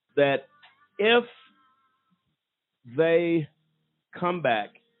that if they come back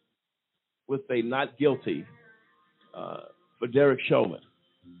with a not guilty for Derek Chauvin,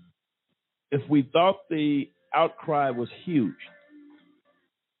 if we thought the outcry was huge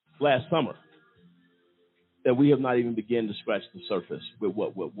last summer, that we have not even begun to scratch the surface with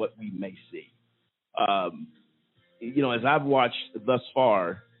what we may see. As I've watched thus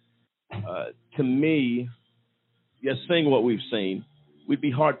far, to me, just seeing what we've seen, we'd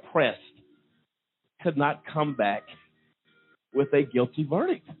be hard-pressed to not come back with a guilty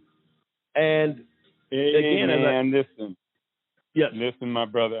verdict. And again, listen. Yes. Listen, my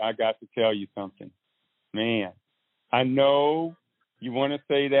brother, I got to tell you something. Man, I know you want to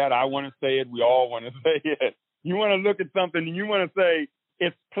say that. I want to say it. We all want to say it. You want to look at something and you want to say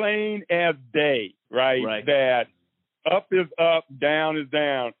it's plain as day, right? That up is up, down is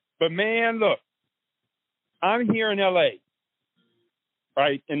down. But man, look, I'm here in LA,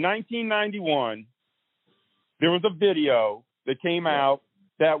 right? In 1991, there was a video that came out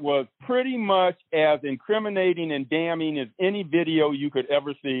that was pretty much as incriminating and damning as any video you could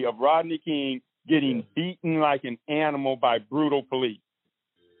ever see of Rodney King getting beaten like an animal by brutal police,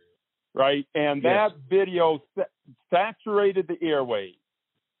 right? And that video saturated the airwaves.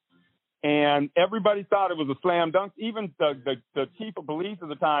 And everybody thought it was a slam dunk. Even the chief of police at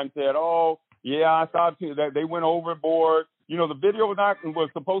the time said, "Oh, yeah, I thought too that they went overboard." You know, the video was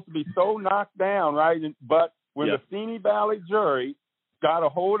supposed to be so knocked down, right? But when the Simi Valley jury got a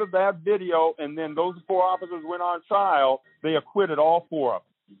hold of that video, and then those 4 officers went on trial, they acquitted all 4 of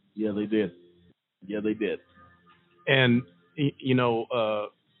them. Yeah, they did. Yeah, they did. And you know,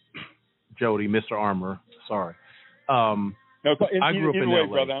 Jody, Mr. Armour, sorry. No, I grew up in way, LA.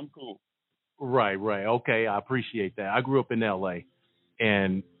 brother, I'm cool. Right. Okay, I appreciate that. I grew up in LA,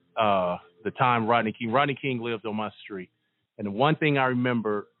 and the time Rodney King lived on my street. And the one thing I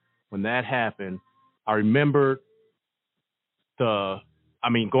remember when that happened, I remember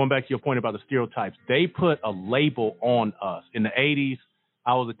going back to your point about the stereotypes, they put a label on us. In the 80s,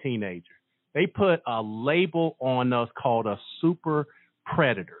 I was a teenager. They put a label on us called us super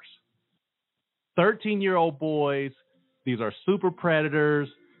predators. 13-year-old boys, these are super predators.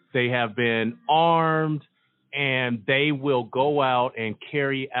 They have been armed, and they will go out and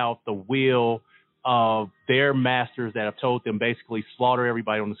carry out the will of their masters that have told them basically slaughter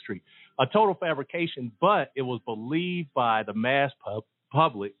everybody on the street. A total fabrication, but it was believed by the mass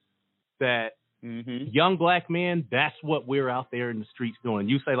public that young black men, that's what we're out there in the streets doing.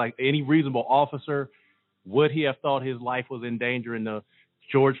 You say, like, any reasonable officer, would he have thought his life was in danger in the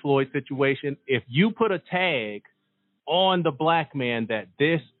George Floyd situation? If you put a tag on the black man that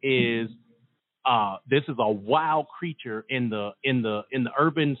this is a wild creature in the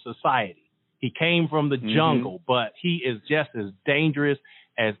urban society. He came from the jungle, but he is just as dangerous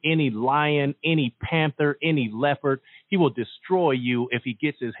as any lion, any panther, any leopard. He will destroy you if he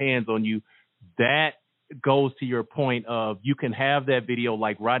gets his hands on you. That goes to your point of you can have that video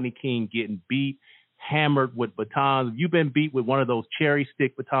like Rodney King getting beat, hammered with batons. If you've been beat with one of those cherry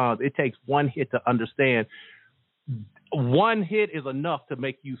stick batons, it takes one hit to understand. One hit is enough to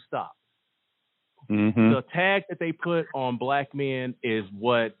make you stop. The tag that they put on black men is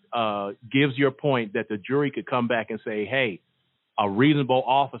what gives your point that the jury could come back and say, hey, a reasonable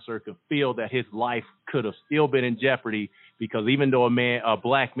officer could feel that his life could have still been in jeopardy because even though a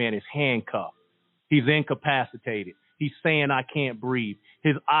black man is handcuffed, he's incapacitated. He's saying, I can't breathe.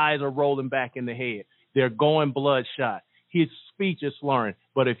 His eyes are rolling back in the head. They're going bloodshot. His speech is slurring.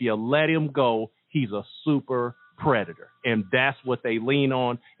 But if you let him go, he's a super predator. And that's what they lean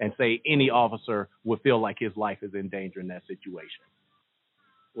on and say any officer would feel like his life is in danger in that situation.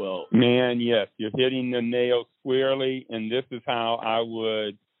 Well, man, yes, you're hitting the nail squarely, and this is how I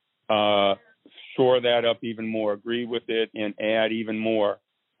would shore that up even more, agree with it, and add even more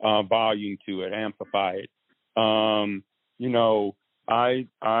volume to it, amplify it. You know, I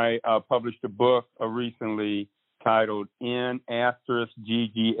published a book recently titled N*GGA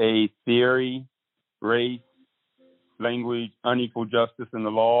Theory, Race, Language, Unequal Justice in the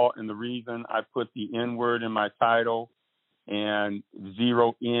Law. And the reason I put the N-word in my title and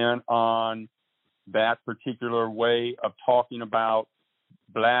zero in on that particular way of talking about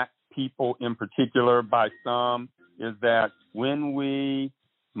black people in particular by some is that when we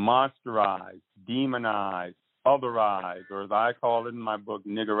monsterize, demonize, otherize, or as I call it in my book,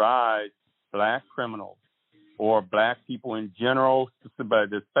 niggerize black criminals or black people in general, but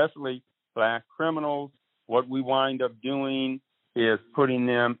especially black criminals, what we wind up doing is putting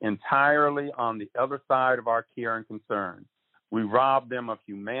them entirely on the other side of our care and concern. We rob them of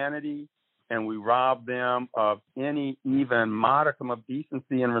humanity, and we rob them of any even modicum of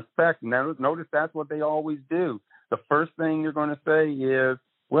decency and respect. And notice that's what they always do. The first thing you're going to say is,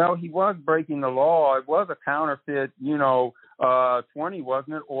 well, he was breaking the law. It was a counterfeit, 20,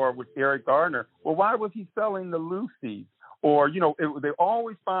 wasn't it? Or with Eric Gardner. Well, why was he selling the Lucy's? Or, they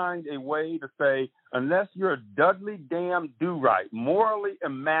always find a way to say, unless you're a Dudley damn do-right, morally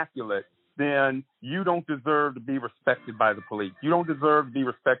immaculate, then you don't deserve to be respected by the police. You don't deserve to be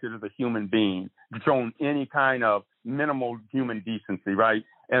respected as a human being, shown any kind of minimal human decency, right?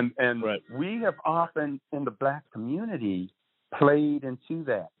 And right. We have often in the black community played into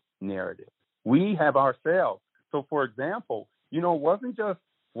that narrative. We have ourselves. So, for example, it wasn't just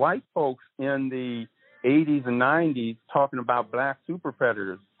white folks in the 80s and 90s talking about black super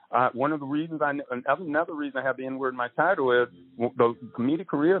predators. One of the reasons another reason I have the N-word in my title is the comedic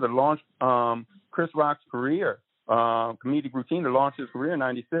career that launched Chris Rock's career, comedic routine that launched his career in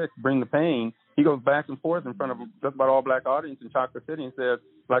 96, Bring the Pain. He goes back and forth in front of just about all black audience in Chocolate City and says,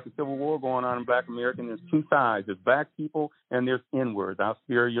 like a civil war going on in black America, there's two sides. There's black people and there's N-words. I'll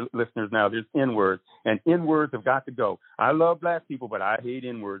spare your listeners now. There's N-words, and N-words have got to go. I love black people, but I hate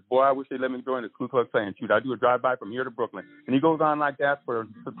N-words. Boy, I wish they let me join the Ku Klux Klan. Shoot, I do a drive-by from here to Brooklyn. And he goes on like that for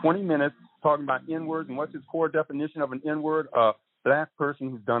 20 minutes talking about N-words and what's his core definition of an N-word, black person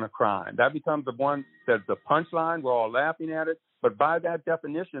who's done a crime. That becomes the one that's the punchline. We're all laughing at it. But by that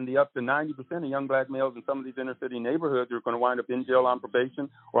definition, the up to 90% of young black males in some of these inner city neighborhoods who are going to wind up in jail on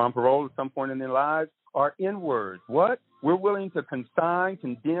probation or on parole at some point in their lives are N-words. What? We're willing to condemn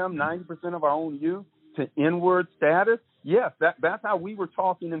 90% of our own youth to N-word status? Yes, that's how we were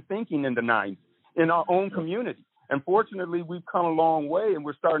talking and thinking in the 90s in our own community. And fortunately, we've come a long way, and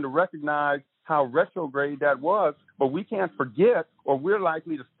we're starting to recognize how retrograde that was, but we can't forget, or we're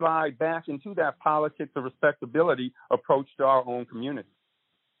likely to slide back into that politics of respectability approach to our own community.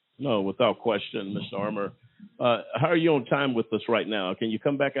 No, without question, Mr. Armour. How are you on time with us right now? Can you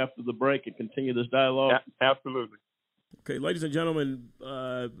come back after the break and continue this dialogue? Absolutely. Okay, ladies and gentlemen,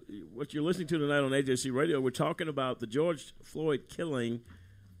 what you're listening to tonight on AJC Radio, we're talking about the George Floyd killing.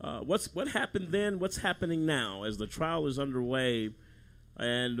 What happened then? What's happening now as the trial is underway?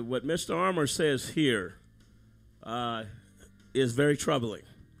 And what Mr. Armour says here is very troubling.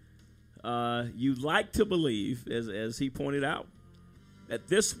 You'd like to believe, as he pointed out, that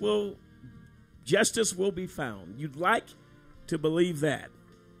justice will be found. You'd like to believe that.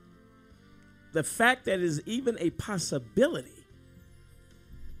 The fact that it is even a possibility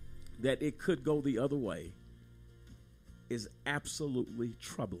that it could go the other way is absolutely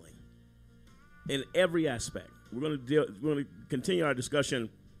troubling in every aspect. We're going to continue our discussion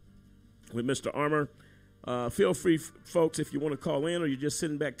with Mr. Armour. Feel free, folks, if you want to call in or you're just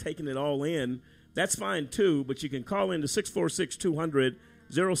sitting back taking it all in, that's fine too, but you can call in to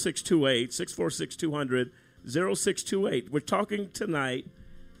 646-200-0628, 646-200-0628. We're talking tonight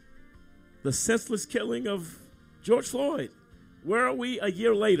the senseless killing of George Floyd. Where are we a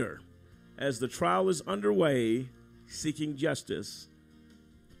year later as the trial is underway seeking justice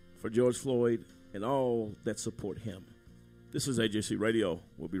for George Floyd and all that support him? This is AJC Radio.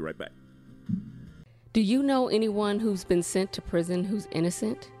 We'll be right back. Do you know anyone who's been sent to prison who's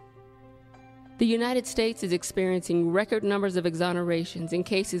innocent? The United States is experiencing record numbers of exonerations in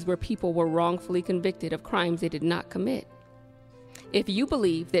cases where people were wrongfully convicted of crimes they did not commit. If you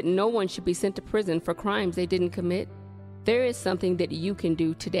believe that no one should be sent to prison for crimes they didn't commit, there is something that you can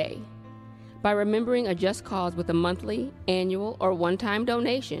do today. By remembering a just cause with a monthly, annual, or one-time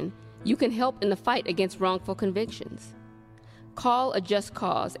donation, you can help in the fight against wrongful convictions. Call a just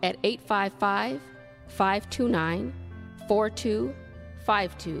cause at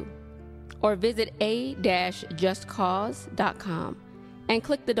 855-529-4252 or visit a-justcause.com and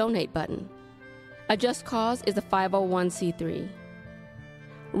click the donate button. A Just Cause is a 501c3.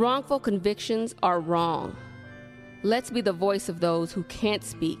 Wrongful convictions are wrong. Let's be the voice of those who can't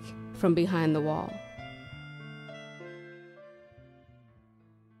speak from behind the wall.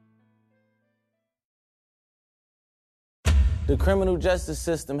 The criminal justice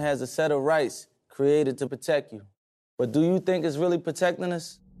system has a set of rights created to protect you. But do you think it's really protecting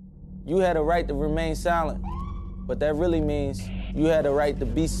us? You had a right to remain silent, but that really means you had a right to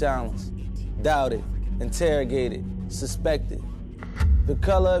be silenced, doubted, interrogated, suspected. The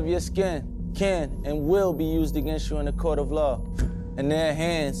color of your skin can and will be used against you in a court of law. In their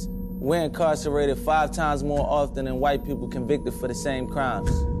hands, we're incarcerated 5 times more often than white people convicted for the same crimes.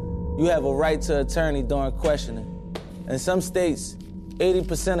 You have a right to attorney during questioning. In some states,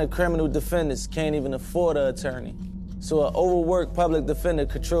 80% of criminal defendants can't even afford an attorney. So an overworked public defender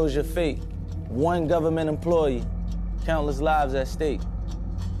controls your fate. One government employee, countless lives at stake.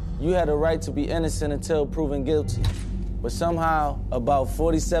 You had a right to be innocent until proven guilty. But somehow, about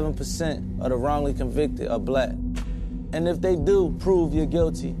 47% of the wrongly convicted are black. And if they do prove you're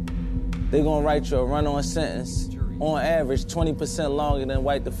guilty, they're gonna write you a run-on sentence, on average 20% longer than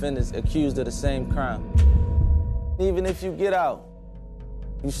white defendants accused of the same crime. Even if you get out,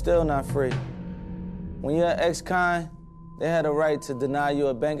 you're still not free. When you're ex-con, they had a right to deny you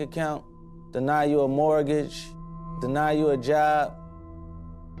a bank account, deny you a mortgage, deny you a job,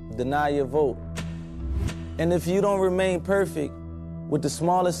 deny your vote. And if you don't remain perfect, with the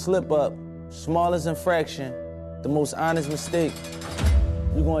smallest slip-up, smallest infraction, the most honest mistake,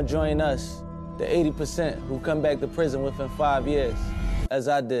 you're gonna join us, the 80% who come back to prison within 5 years, as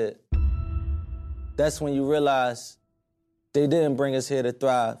I did. That's when you realize they didn't bring us here to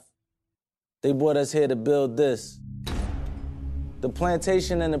thrive. They brought us here to build this. The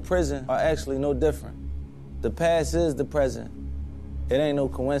plantation and the prison are actually no different. The past is the present. It ain't no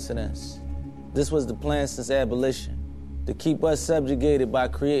coincidence. This was the plan since abolition, to keep us subjugated by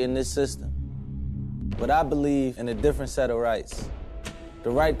creating this system. But I believe in a different set of rights.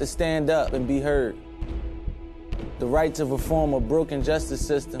 The right to stand up and be heard. The right to reform a broken justice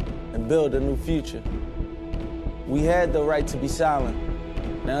system and build a new future. We had the right to be silent.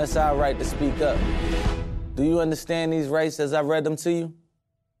 Now it's our right to speak up. Do you understand these rights as I read them to you?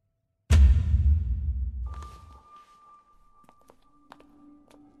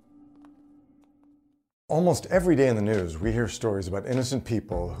 Almost every day in the news, we hear stories about innocent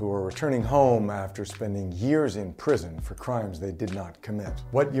people who are returning home after spending years in prison for crimes they did not commit.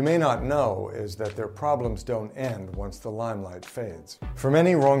 What you may not know is that their problems don't end once the limelight fades. For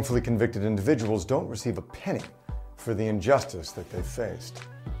many wrongfully convicted individuals don't receive a penny for the injustice that they've faced.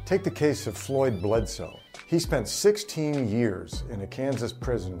 Take the case of Floyd Bledsoe. He spent 16 years in a Kansas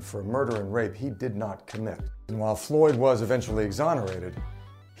prison for murder and rape he did not commit. And while Floyd was eventually exonerated,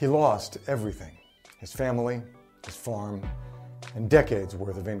 he lost everything. His family, his farm, and decades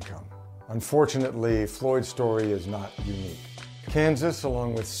worth of income. Unfortunately, Floyd's story is not unique. Kansas,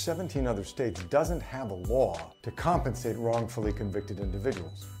 along with 17 other states, doesn't have a law to compensate wrongfully convicted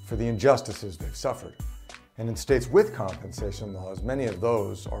individuals for the injustices they've suffered. And in states with compensation laws, many of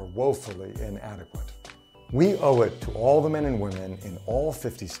those are woefully inadequate. We owe it to all the men and women in all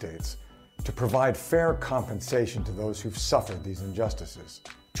 50 states to provide fair compensation to those who've suffered these injustices.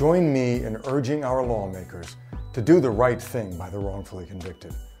 Join me in urging our lawmakers to do the right thing by the wrongfully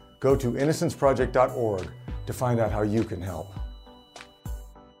convicted. Go to innocenceproject.org to find out how you can help.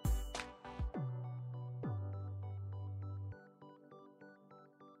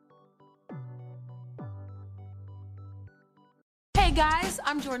 Hey guys,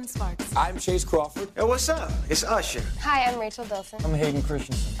 I'm Jordan Sparks. I'm Chase Crawford. Hey, what's up? It's Usher. Hi, I'm Rachel Bilson. I'm Hayden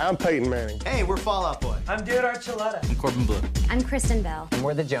Christensen. I'm Peyton Manning. Hey, we're Fall Out Boy. I'm Dude Archuleta. I'm Corbin Blue. I'm Kristen Bell. And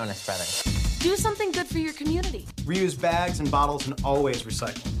we're the Jonas Brothers. Do something good for your community. Reuse bags and bottles and always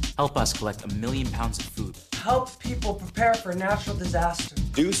recycle. Help us collect 1 million pounds of food. Help people prepare for natural disaster.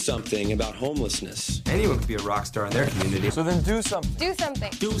 Do something about homelessness. Anyone could be a rock star in their community. So then do something. Do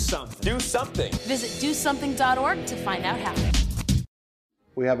something. Do something. Do something. Visit dosomething.org to find out how.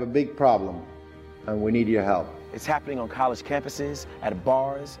 We have a big problem, and we need your help. It's happening on college campuses, at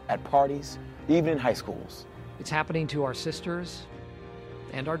bars, at parties, even in high schools. It's happening to our sisters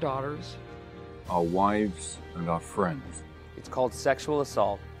and our daughters, our wives and our friends. It's called sexual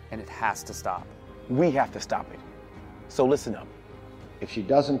assault, and it has to stop. We have to stop it. So listen up. If she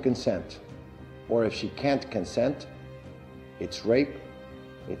doesn't consent, or if she can't consent, it's rape,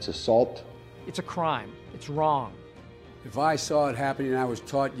 it's assault. It's a crime. It's wrong. If I saw it happening, I was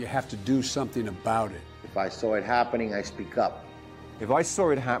taught you have to do something about it. If I saw it happening, I speak up. If I saw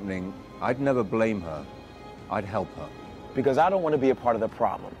it happening, I'd never blame her. I'd help her. Because I don't want to be a part of the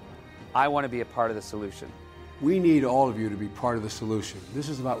problem. I want to be a part of the solution. We need all of you to be part of the solution. This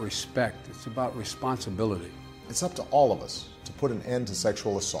is about respect. It's about responsibility. It's up to all of us to put an end to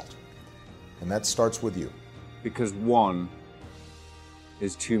sexual assault. And that starts with you. Because one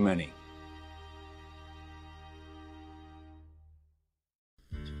is too many.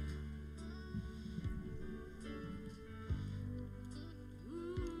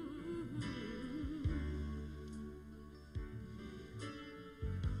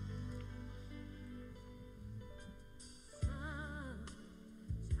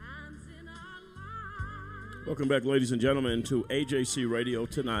 Welcome back, ladies and gentlemen, to AJC Radio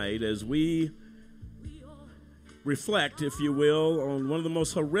tonight as we reflect, if you will, on one of the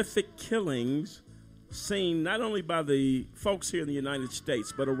most horrific killings seen not only by the folks here in the United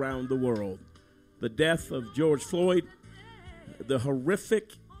States, but around the world. The death of George Floyd, the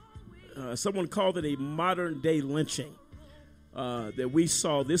horrific, someone called it a modern-day lynching, that we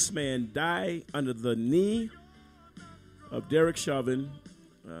saw this man die under the knee of Derek Chauvin,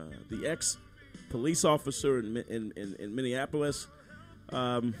 the ex-police officer in Minneapolis.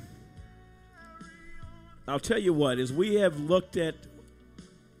 I'll tell you what, as we have looked at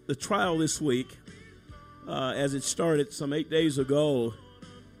the trial this week, as it started some 8 days ago,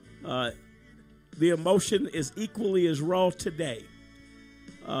 the emotion is equally as raw today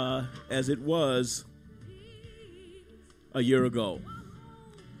as it was a year ago.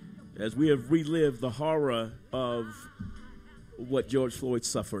 As we have relived the horror of what George Floyd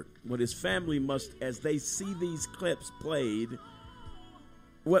suffered, what his family must, as they see these clips played,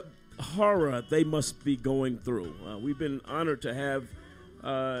 what horror they must be going through. We've been honored to have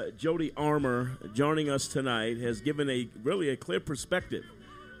Jody Armour joining us tonight, has given a clear perspective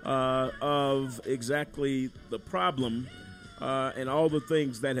of exactly the problem and all the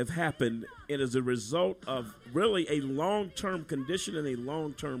things that have happened, and as a result of really a long-term condition and a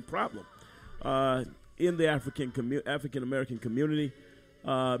long-term problem in the African-American community.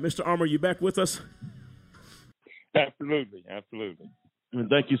 Mr. Armour, you back with us? Absolutely. And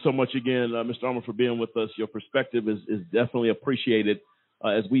thank you so much again, Mr. Armour, for being with us. Your perspective is definitely appreciated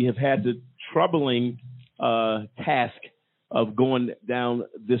as we have had the troubling task of going down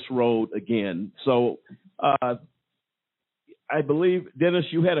this road again. So I believe, Dennis,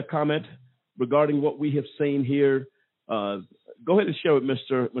 you had a comment regarding what we have seen here. Go ahead and share with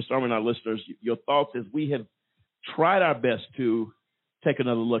Mr. Armour and our listeners your thoughts as we have tried our best to take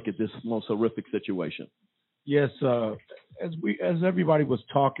another look at this most horrific situation. Yes, as everybody was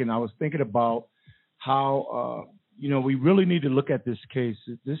talking, I was thinking about how we really need to look at this case.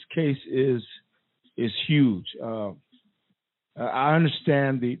 This case is huge. I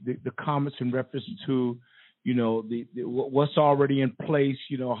understand the comments in reference to what's already in place.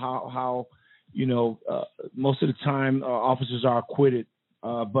 How most of the time officers are acquitted.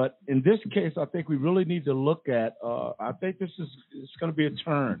 But in this case, I think we really need to look at. I think it's going to be a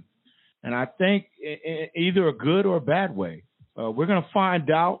turn, and I think either a good or a bad way. We're going to find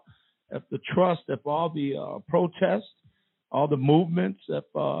out if the trust, if all the protests, all the movements,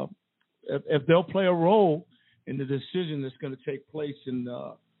 if they'll play a role in the decision that's going to take place in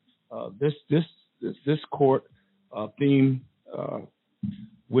this court theme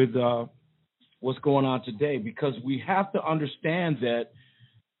with what's going on today. Because we have to understand that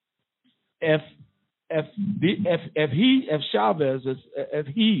if Chavez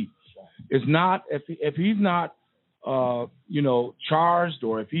is not charged,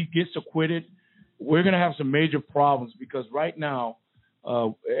 or if he gets acquitted, we're going to have some major problems. Because right now,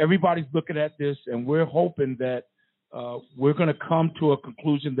 everybody's looking at this, and we're hoping that we're going to come to a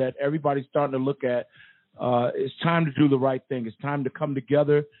conclusion that everybody's starting to look at. It's time to do the right thing. It's time to come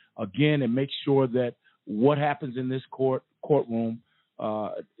together again and make sure that what happens in this courtroom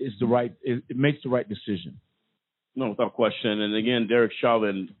is the right. It makes the right decision. No, without question. And again, Derek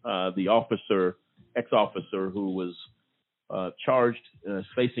Chauvin, the ex-officer who was charged,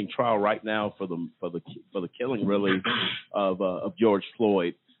 facing trial right now for the killing, really, of George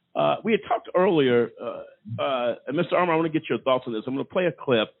Floyd. We had talked earlier, and Mr. Armour, I want to get your thoughts on this. I'm going to play a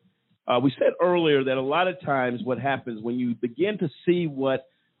clip. We said earlier that a lot of times what happens when you begin to see what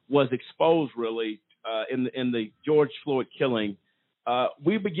was exposed, really, in the George Floyd killing,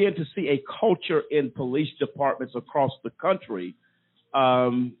 we begin to see a culture in police departments across the country.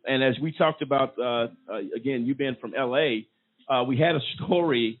 And as we talked about, again, you being from L.A., we had a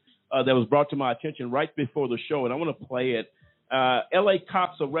story that was brought to my attention right before the show, and I want to play it. L.A.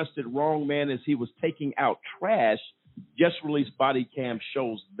 cops arrested wrong man as he was taking out trash. Just released body cam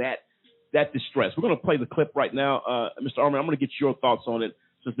shows that distress. We're going to play the clip right now. Mr. Armour, I'm going to get your thoughts on it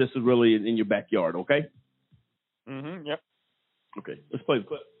since this is really in your backyard, okay? Mm-hmm, yep. Okay, let's play the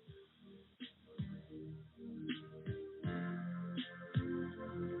clip.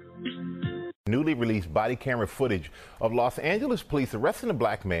 Newly released body camera footage of Los Angeles police arresting a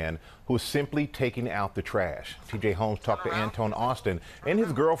black man who was simply taking out the trash. TJ Holmes talked to Antone Austin and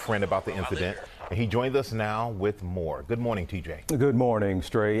his girlfriend about the incident, and he joins us now with more. Good morning, TJ. Good morning,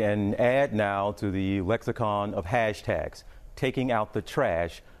 Stray. And add now to the lexicon of hashtags, taking out the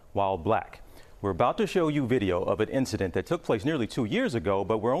trash while black. We're about to show you video of an incident that took place nearly 2 years ago,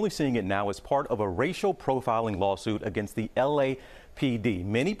 but we're only seeing it now as part of a racial profiling lawsuit against the LAPD.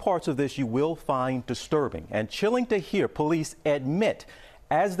 Many parts of this you will find disturbing and chilling to hear police admit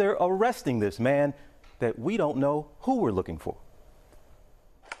as they're arresting this man that we don't know who we're looking for.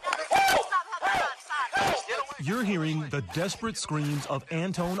 You're hearing the desperate screams of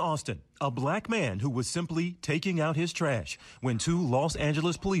Antone Austin, a black man who was simply taking out his trash when two Los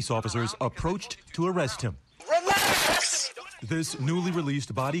Angeles police officers approached to arrest him. Relax! This newly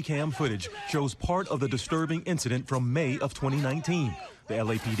released body cam footage shows part of the disturbing incident from May of 2019. The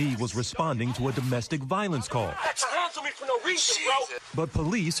LAPD was responding to a domestic violence call. But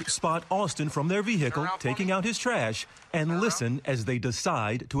police spot Austin from their vehicle taking out his trash and listen as they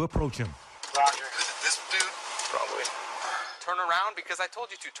decide to approach him. Because I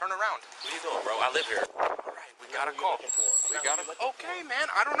told you to turn around. What are you doing, bro? I live here. All right, we got a call. Okay, man.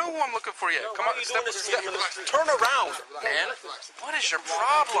 I don't know who I'm looking for yet. Come on, turn around, man. What is your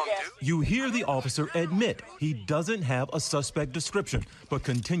problem, dude? You hear the officer admit he doesn't have a suspect description, but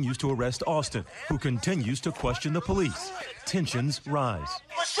continues to arrest Austin, who continues to question the police. Tensions rise.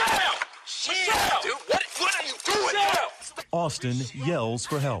 Michelle! Dude, what are you doing? Austin yells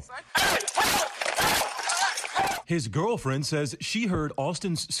for help. His girlfriend says she heard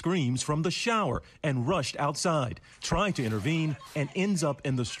Austin's screams from the shower and rushed outside, trying to intervene, and ends up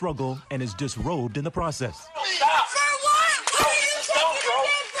in the struggle and is disrobed in the process. Stop! For what? What are you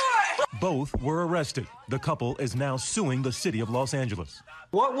taking it for? Both were arrested. The couple is now suing the city of Los Angeles.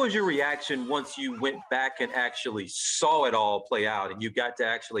 What was your reaction once you went back and actually saw it all play out and you got to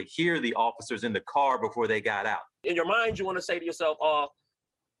actually hear the officers in the car before they got out? In your mind, you want to say to yourself, oh,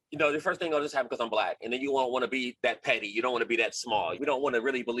 you know, the first thing will just happen because I'm black. And then you won't want to be that petty. You don't want to be that small. We don't want to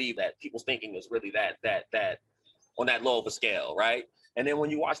really believe that people's thinking is really that on that low of a scale, right? And then when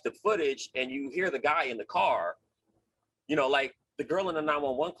you watch the footage and you hear the guy in the car, you know, like the girl in the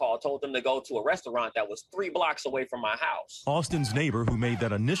 911 call told them to go to a restaurant that was 3 blocks away from my house. Austin's neighbor, who made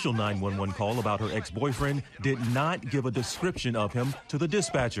that initial 911 call about her ex-boyfriend, did not give a description of him to the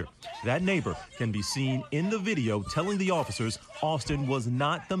dispatcher. That neighbor can be seen in the video telling the officers Austin was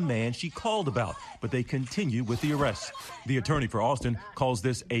not the man she called about, but they continue with the arrest. The attorney for Austin calls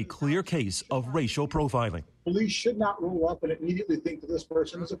this a clear case of racial profiling. Police should not roll up and immediately think that this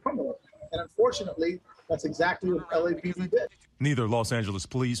person is a criminal. And unfortunately, that's exactly what LAPD did. Neither Los Angeles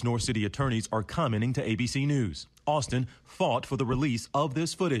police nor city attorneys are commenting to ABC News. Austin fought for the release of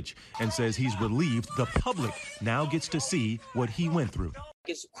this footage and says he's relieved the public now gets to see what he went through.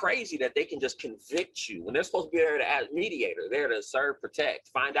 It's crazy that they can just convict you when they're supposed to be there to act mediator, there to serve, protect,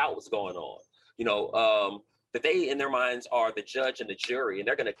 find out what's going on. You know, that they in their minds are the judge and the jury, and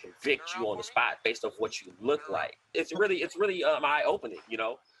they're going to convict you on the spot based off what you look like. It's really eye-opening. You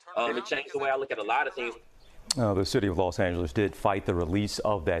know, it changed the way I look at a lot of things. The city of Los Angeles did fight the release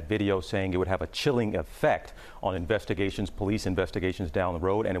of that video, saying it would have a chilling effect on investigations, police investigations down the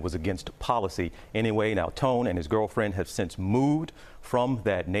road, and it was against policy anyway. Now, Tone and his girlfriend have since moved from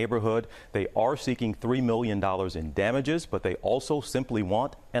that neighborhood. They are seeking $3 million in damages, but they also simply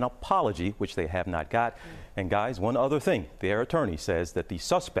want an apology, which they have not got. And guys, one other thing, their attorney says that the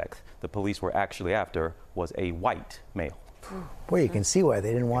suspect the police were actually after was a white male. Boy, you can see why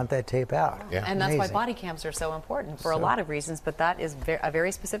they didn't want that tape out. Yeah. And that's why body cams are so important for a lot of reasons, but that is a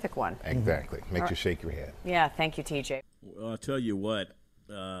very specific one. Exactly. Makes you shake your head. Yeah, thank you, TJ. Well, I'll tell you what,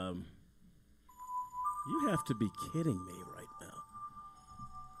 you have to be kidding me right now.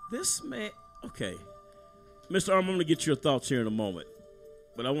 This man, okay. Mr. Arm, I'm going to get your thoughts here in a moment,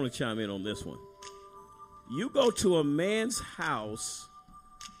 but I want to chime in on this one. You go to a man's house,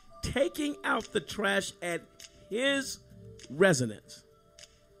 taking out the trash at his residence,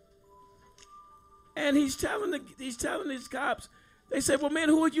 and he's telling these cops. They say, "Well, man,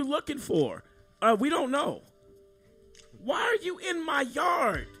 who are you looking for?" We don't know. Why are you in my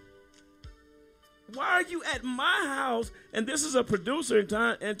yard? Why are you at my house? And this is a producer.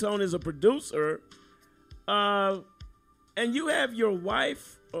 Antone is a producer, and you have your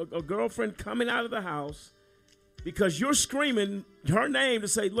wife or girlfriend coming out of the house because you're screaming her name to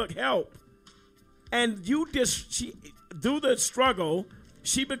say, "Look, help!" And she through the struggle,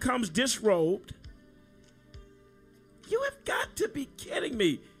 she becomes disrobed. You have got to be kidding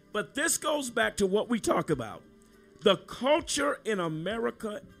me. But this goes back to what we talk about. The culture in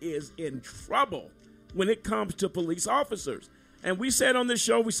America is in trouble when it comes to police officers. And we say it on this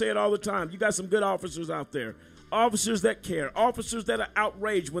show, we say it all the time. You got some good officers out there. Officers that care. Officers that are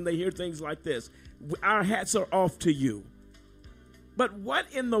outraged when they hear things like this. Our hats are off to you. But what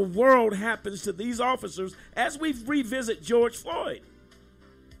in the world happens to these officers as we revisit George Floyd?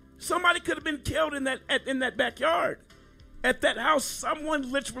 Somebody could have been killed in that backyard. At that house, someone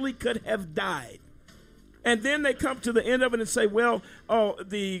literally could have died. And then they come to the end of it and say, well,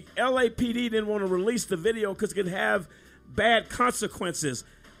 the LAPD didn't want to release the video because it could have bad consequences.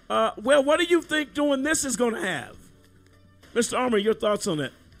 Well, what do you think doing this is going to have? Mr. Armour, your thoughts on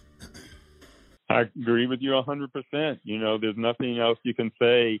that? I agree with you 100%. You know, there's nothing else you can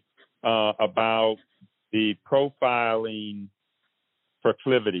say about the profiling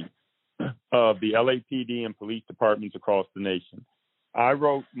proclivity of the LAPD and police departments across the nation. I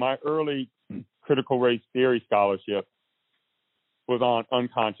wrote my early critical race theory scholarship was on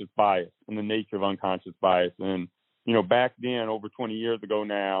unconscious bias and the nature of unconscious bias. And, you know, back then, over 20 years ago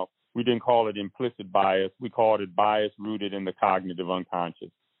now, we didn't call it implicit bias. We called it bias rooted in the cognitive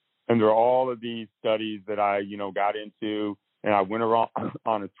unconscious. And there are all of these studies that I, got into, and I went around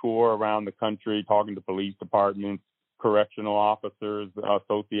on a tour around the country talking to police departments, correctional officers,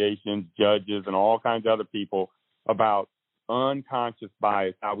 associations, judges, and all kinds of other people about unconscious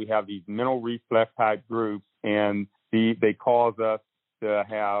bias, how we have these mental reflex type groups, and they cause us to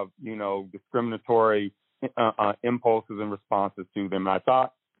have, discriminatory impulses and responses to them. And I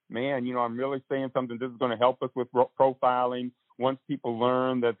thought, man, I'm really saying something. This is going to help us with profiling. Once people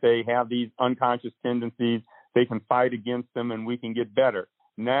learn that they have these unconscious tendencies, they can fight against them and we can get better.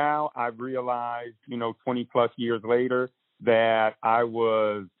 Now I've realized, 20 plus years later, that I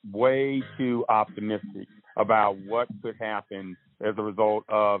was way too optimistic about what could happen as a result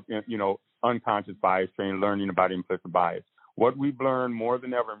of, unconscious bias training, learning about implicit bias. What we've learned more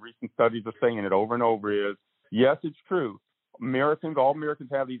than ever, and recent studies are saying it over and over, is, yes, it's true. All Americans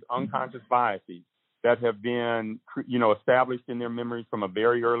have these unconscious biases. that have been, established in their memories from a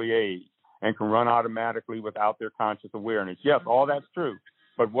very early age and can run automatically without their conscious awareness. Yes, all that's true.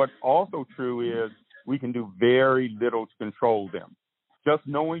 But what's also true is we can do very little to control them. Just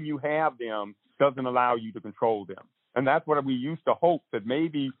knowing you have them doesn't allow you to control them. And that's what we used to hope, that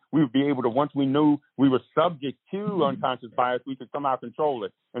maybe we would be able to, once we knew we were subject to unconscious bias, we could somehow control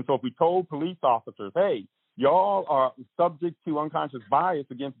it. And so if we told police officers, hey, y'all are subject to unconscious bias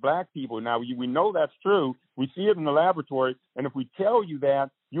against black people. Now, we know that's true. We see it in the laboratory. And if we tell you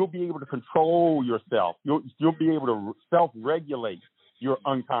that, you'll be able to control yourself. You'll be able to self-regulate your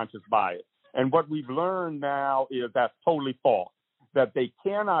unconscious bias. And what we've learned now is that's totally false, that they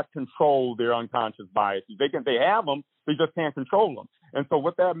cannot control their unconscious biases. They have them, they just can't control them. And so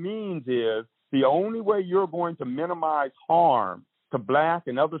what that means is the only way you're going to minimize harm to black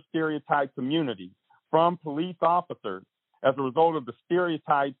and other stereotyped communities from police officers as a result of the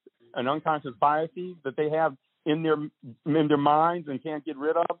stereotypes and unconscious biases that they have in their minds and can't get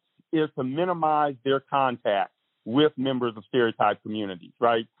rid of is to minimize their contact with members of stereotyped communities,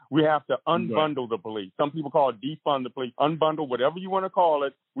 right? We have to unbundle the police. Some people call it defund the police, unbundle, whatever you want to call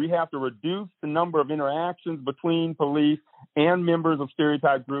it. We have to reduce the number of interactions between police and members of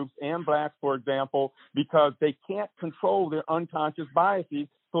stereotype groups and blacks, for example, because they can't control their unconscious biases,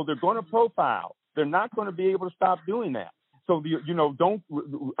 so they're going to profile. They're not going to be able to stop doing that. So,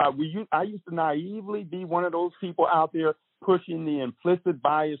 I used to naively be one of those people out there pushing the implicit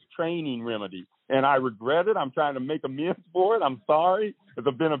bias training remedy. And I regret it. I'm trying to make amends for it. I'm sorry.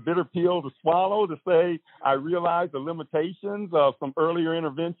 It's been a bitter pill to swallow to say I realize the limitations of some earlier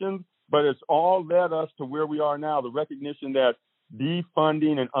interventions, but it's all led us to where we are now, the recognition that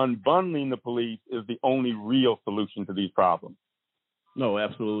defunding and unbundling the police is the only real solution to these problems. No,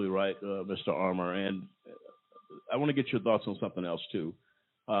 absolutely right, Mr. Armour. And I want to get your thoughts on something else, too.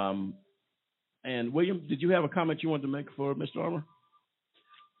 And William, did you have a comment you wanted to make for Mr. Armour?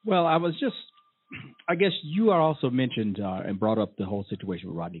 Well, I guess you are also mentioned and brought up the whole situation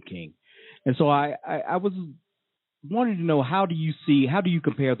with Rodney King. And so I was wanting to know, how do you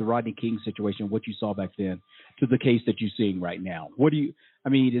compare the Rodney King situation, what you saw back then, to the case that you're seeing right now?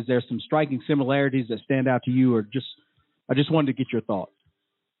 Is there some striking similarities that stand out to you, or I just wanted to get your thoughts.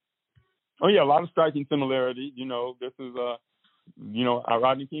 Oh, yeah, a lot of striking similarities. This is,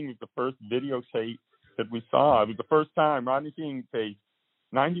 Rodney King was the first videotape that we saw. It was the first time Rodney King case,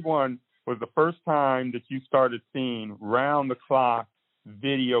 91, was the first time that you started seeing round-the-clock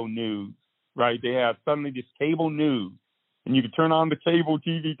video news, right? They had suddenly this cable news, and you could turn on the cable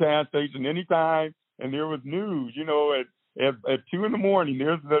TV station anytime, and there was news, at 2 in the morning,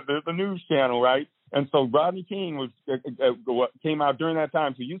 there's the news channel, right? And so Rodney King came out during that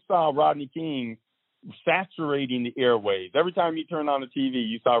time. So you saw Rodney King saturating the airwaves. Every time you turned on the TV,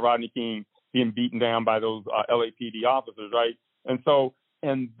 you saw Rodney King being beaten down by those LAPD officers, right? And so,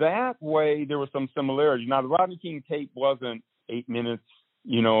 and that way, there was some similarities. Now, the Rodney King tape wasn't 8 minutes,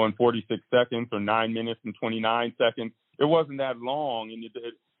 and 46 seconds, or 9 minutes and 29 seconds. It wasn't that long, and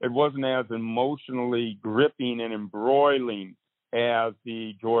it wasn't as emotionally gripping and embroiling as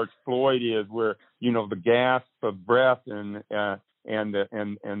the George Floyd is, where the gasp of breath and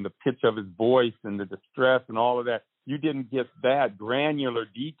the pitch of his voice and the distress and all of that. You didn't get that granular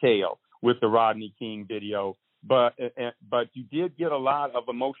detail with the Rodney King video, but you did get a lot of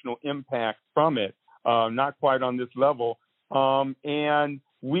emotional impact from it. Not quite on this level, and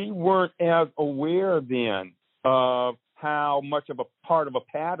we weren't as aware then of how much of a part of a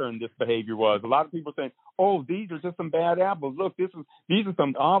pattern this behavior was. A lot of people saying, "Oh, these are just some bad apples. Look, these are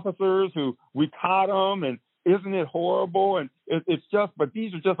some officers who we caught them, and isn't it horrible?" And but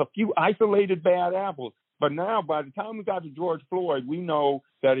these are just a few isolated bad apples. But now, by the time we got to George Floyd, we know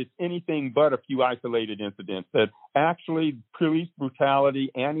that it's anything but a few isolated incidents, that actually police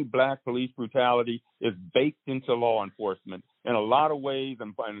brutality, anti-black police brutality, is baked into law enforcement in a lot of ways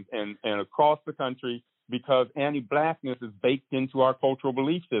and across the country, because anti-blackness is baked into our cultural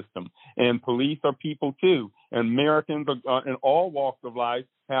belief system. And police are people too. And Americans in all walks of life,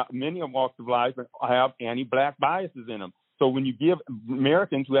 many walks of life, have anti-black biases in them. So when you give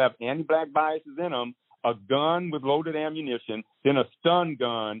Americans who have anti-black biases in them a gun with loaded ammunition, then a stun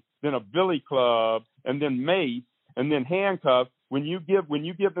gun, then a billy club, and then mace, and then handcuffs, when you give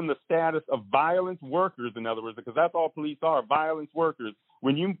them the status of violence workers, in other words, because that's all police are, violence workers.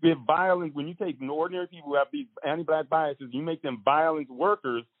 When you give violence, when you take ordinary people who have these anti-black biases, you make them violence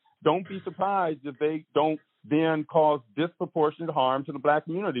workers, don't be surprised if they don't then cause disproportionate harm to the black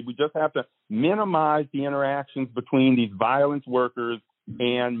community. We just have to minimize the interactions between these violence workers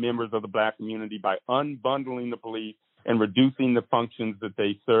and members of the black community by unbundling the police and reducing the functions that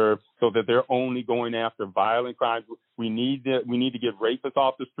they serve so that they're only going after violent crimes. We need to get rapists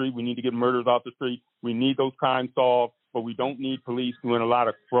off the street. We need to get murders off the street. We need those crimes solved, but we don't need police doing a lot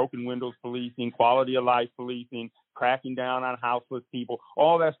of broken windows policing, quality of life policing, cracking down on houseless people.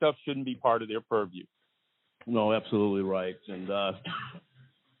 All that stuff shouldn't be part of their purview. No, absolutely right. And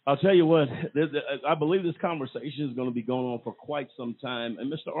I'll tell you what, I believe this conversation is going to be going on for quite some time.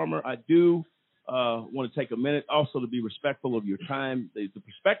 And Mr. Armour, I do want to take a minute also to be respectful of your time. The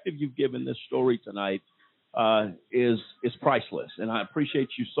perspective you've given this story tonight is priceless, and I appreciate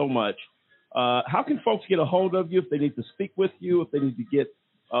you so much. How can folks get a hold of you if they need to speak with you, if they need to get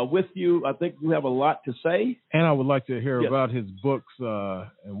with you? I think you have a lot to say. And I would like to hear about his books,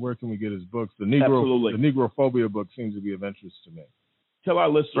 and where can we get his books? The Negrophobia book seems to be of interest to me. Tell our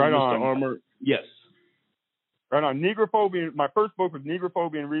listeners, right Mr. on. Armour. Yes. Right on. Negrophobia. My first book was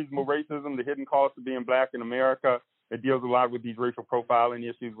Negrophobia and Reasonable Racism, The Hidden Cost of Being Black in America. It deals a lot with these racial profiling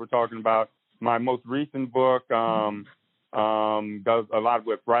issues we're talking about. My most recent book does a lot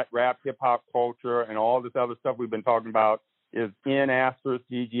with rap, hip-hop culture, and all this other stuff we've been talking about is in Asper's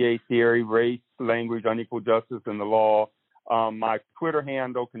GGA theory, race, language, unequal justice, and the law. My Twitter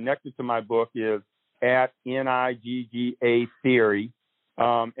handle connected to my book is at NIGGA theory.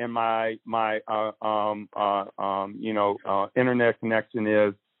 And my internet connection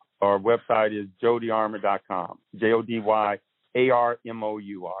is, or website is jodyarmour.com, JODYARMOUR.com.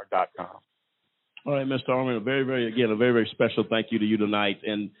 All right, Mr. Armour, a very special thank you to you tonight.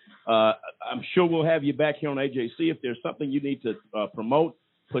 And I'm sure we'll have you back here on AJC. If there's something you need to promote,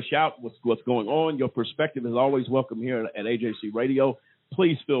 push out what's going on, your perspective is always welcome here at AJC Radio.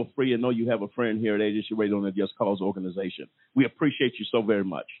 Please feel free and know you have a friend here at AJC Radio and the Just Cause organization. We appreciate you so very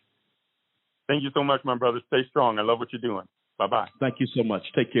much. Thank you so much, my brother. Stay strong. I love what you're doing. Bye-bye. Thank you so much.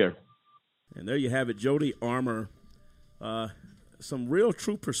 Take care. And there you have it, Jody Armour. Some real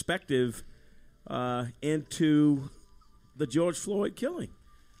true perspective into the George Floyd killing.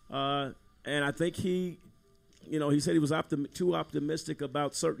 And I think he said he was too optimistic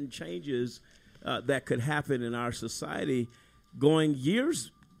about certain changes that could happen in our society going years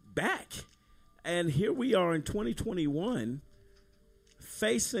back. And here we are in 2021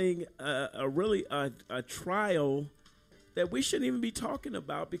 facing a trial that we shouldn't even be talking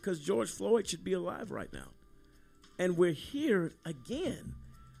about because George Floyd should be alive right now. And we're here again.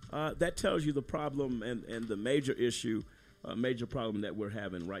 That tells you the problem and the major issue, major problem that we're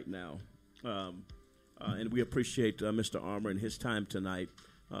having right now. And we appreciate Mr. Armour and his time tonight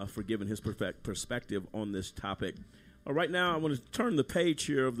for giving his perspective on this topic. Right now, I want to turn the page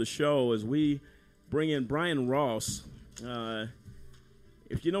here of the show as we bring in Brian Ross.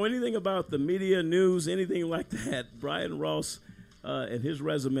 If you know anything about the media, news, anything like that, Brian Ross and his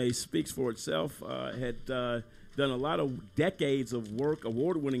resume speaks for itself. Had done a lot of decades of work,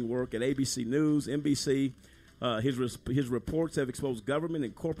 award-winning work at ABC News, NBC. His reports have exposed government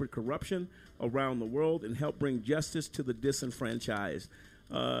and corporate corruption around the world and helped bring justice to the disenfranchised.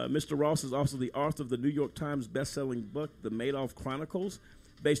 Mr. Ross is also the author of the New York Times best-selling book, The Madoff Chronicles.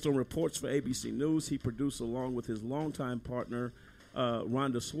 Based on reports for ABC News, he produced along with his longtime partner,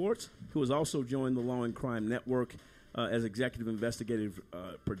 Rhonda Swartz, who has also joined the Law and Crime Network as executive investigative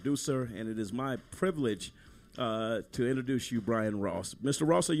producer. And it is my privilege to introduce you, Brian Ross. Mr.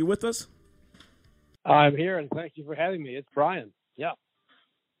 Ross, are you with us? I'm here, and thank you for having me. It's Brian. Yeah.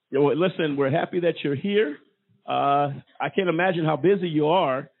 Well, listen, we're happy that you're here. I can't imagine how busy you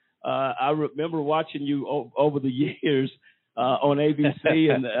are. I remember watching you over the years on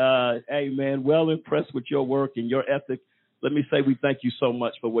ABC, and hey, man, well impressed with your work and your ethic. Let me say we thank you so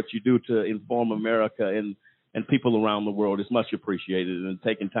much for what you do to inform America and people around the world. It's much appreciated, and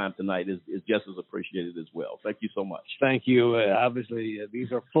taking time tonight is just as appreciated as well. Thank you so much. Thank you. Obviously,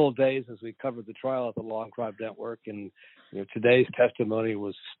 these are full days as we covered the trial at the Law and Crime Network, and today's testimony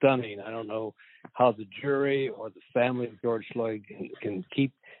was stunning. I don't know how the jury or the family of George Floyd can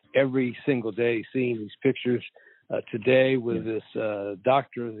keep every single day seeing these pictures. Today with this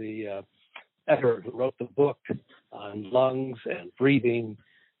doctor, the Etter, who wrote the book on lungs and breathing,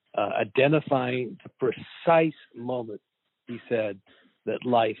 identifying the precise moment, he said, that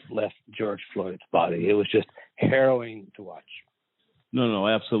life left George Floyd's body. It was just harrowing to watch. No,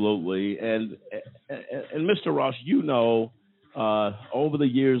 absolutely. And Mr. Ross, over the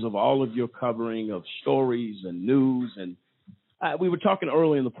years of all of your covering of stories and news, and we were talking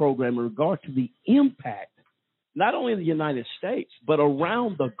earlier in the program in regard to the impact, not only in the United States, but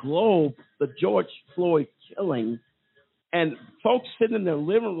around the globe, the George Floyd killing, and folks sitting in their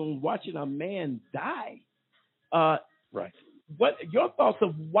living room watching a man die. Right. what your thoughts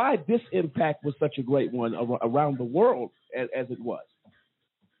of why this impact was such a great one around the world as it was?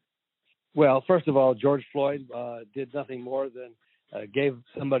 Well, first of all, George Floyd did nothing more than gave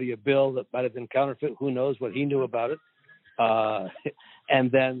somebody a bill that might have been counterfeit. Who knows what he knew about it?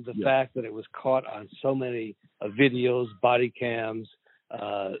 And then the fact that it was caught on so many videos, body cams,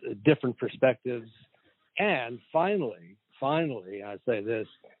 different perspectives. And finally, I say this,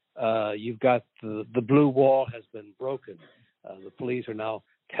 you've got the blue wall has been broken. The police are now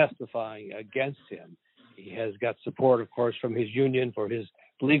testifying against him. He has got support, of course, from his union for his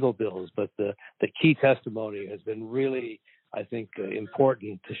legal bills, but the key testimony has been really, I think,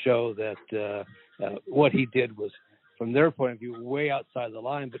 important to show that what he did was, from their point of view, way outside the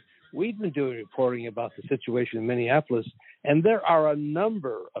line. But we've been doing reporting about the situation in Minneapolis, and there are a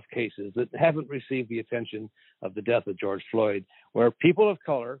number of cases that haven't received the attention of the death of George Floyd, where people of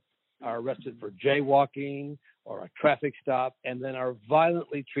color are arrested for jaywalking or a traffic stop and then are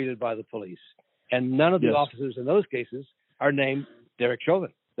violently treated by the police. And none of the officers in those cases are named Derek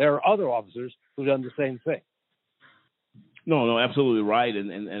Chauvin. There are other officers who've done the same thing. No, absolutely right.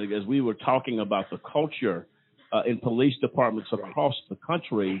 And as we were talking about the culture in police departments across the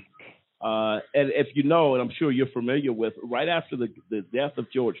country, and if you know, and I'm sure you're familiar with, right after the death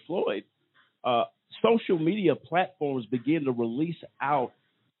of George Floyd, social media platforms began to release out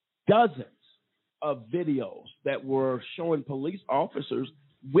dozens of videos that were showing police officers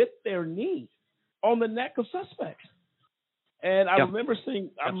with their knee on the neck of suspects. And I remember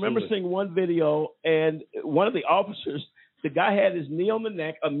seeing one video, and one of the officers, the guy had his knee on the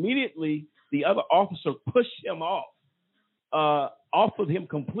neck. Immediately, the other officer pushed him off of him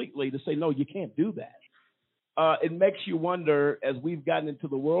completely to say, no, you can't do that. It makes you wonder, as we've gotten into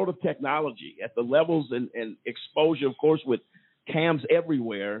the world of technology at the levels and exposure, of course, with cams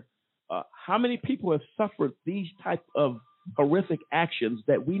everywhere, how many people have suffered these type of horrific actions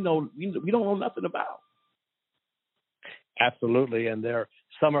that we don't know nothing about? Absolutely, and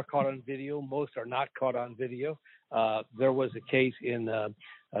some are caught on video. Most are not caught on video. There was a case in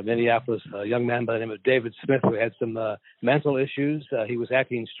Minneapolis, a young man by the name of David Smith who had some mental issues. He was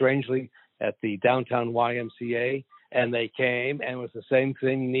acting strangely at the downtown YMCA, and they came, and it was the same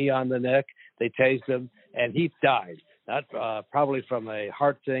thing, knee on the neck. They tased him, and he died. Not probably from a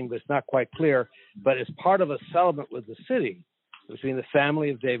heart thing, but it's not quite clear. But as part of a settlement with the city, between the family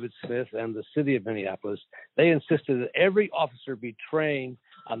of David Smith and the city of Minneapolis, they insisted that every officer be trained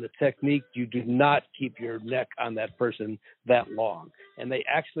on the technique. You do not keep your neck on that person that long. And they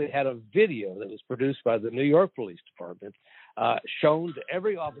actually had a video that was produced by the New York Police Department shown to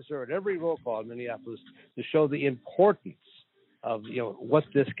every officer at every roll call in Minneapolis to show the importance of what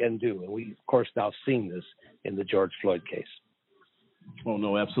this can do. And we, of course, now seen this in the George Floyd case. Oh,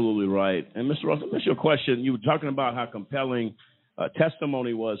 no, absolutely right. And Mr. Russell, that's your question. You were talking about how compelling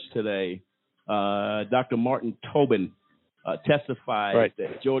testimony was today. Dr. Martin Tobin testified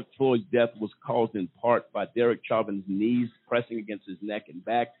that George Floyd's death was caused in part by Derek Chauvin's knees pressing against his neck and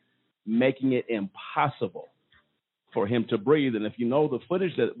back, making it impossible for him to breathe. And if you know the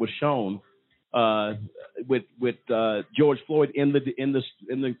footage that was shown with George Floyd in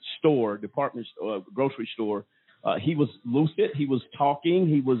the store, department store, grocery store, he was lucid. He was talking.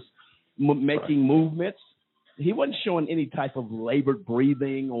 He was making movements. He wasn't showing any type of labored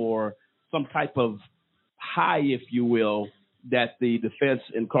breathing or some type of high, if you will, that the defense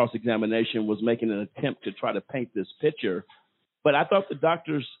in cross-examination was making an attempt to try to paint this picture. But I thought the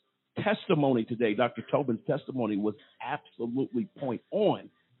doctor's testimony today, Dr. Tobin's testimony, was absolutely point on,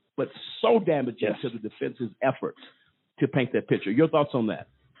 but so damaging to the defense's efforts to paint that picture. Your thoughts on that?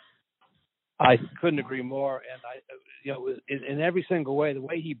 I couldn't agree more. And in every single way, the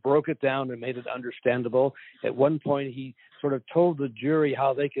way he broke it down and made it understandable. At one point, he sort of told the jury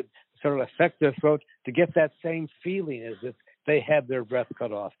how they could sort of affect their throat to get that same feeling as if they had their breath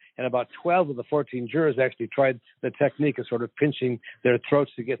cut off. And about 12 of the 14 jurors actually tried the technique of sort of pinching their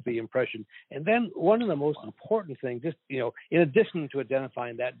throats to get the impression. And then one of the most important things, just, in addition to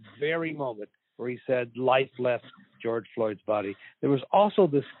identifying that very moment where he said life left George Floyd's body, there was also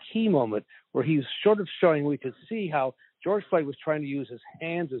this key moment where he was sort of showing, we could see how George Floyd was trying to use his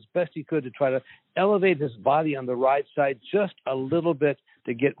hands as best he could to try to elevate his body on the right side just a little bit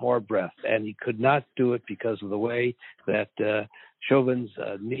to get more breath. And he could not do it because of the way that Chauvin's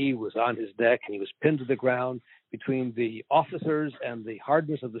knee was on his neck, and he was pinned to the ground between the officers and the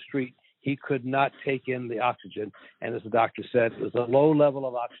hardness of the street. He could not take in the oxygen. And as the doctor said, it was a low level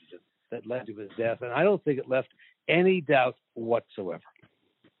of oxygen that led to his death. And I don't think it left any doubt whatsoever.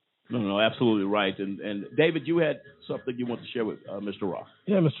 No, absolutely right. And David, you had something you want to share with Mr. Ross.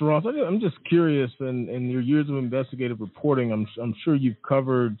 Yeah, Mr. Ross, I'm just curious, in your years of investigative reporting, I'm sure you've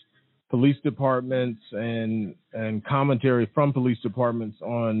covered police departments and commentary from police departments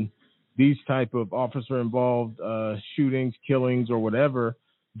on these type of officer-involved shootings, killings, or whatever.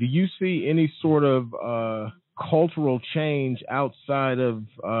 Do you see any sort of cultural change outside of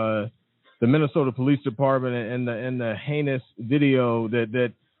the Minnesota Police Department and the heinous video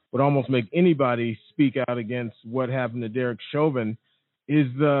that would almost make anybody speak out against what happened to Derek Chauvin? Is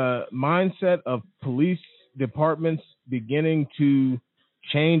the mindset of police departments beginning to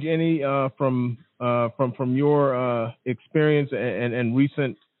change any from your experience and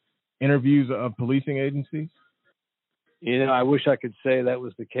recent interviews of policing agencies? You know, I wish I could say that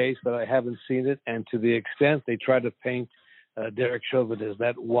was the case, but I haven't seen it. And to the extent they try to paint Derek Chauvin as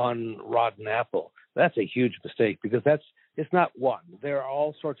that one rotten apple, that's a huge mistake, because it's not one. There are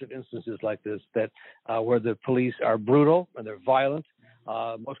all sorts of instances like this that where the police are brutal and they're violent,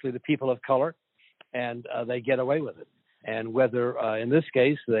 mostly the people of color, and they get away with it. And whether in this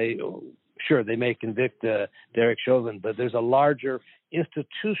case they may convict Derek Chauvin, but there's a larger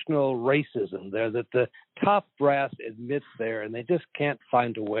institutional racism there that the top brass admits there, and they just can't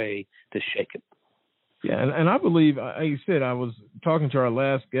find a way to shake it. Yeah, and I believe, like you said, I was talking to our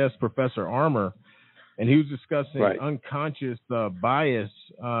last guest, Professor Armour, and he was discussing unconscious bias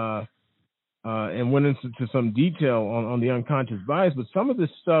and went into some detail on the unconscious bias. But some of this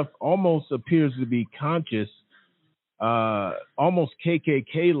stuff almost appears to be conscious, almost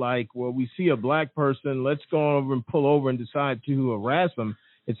KKK-like, where we see a black person, let's go over and pull over and decide to harass them.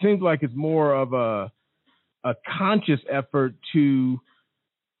 It seems like it's more of a conscious effort to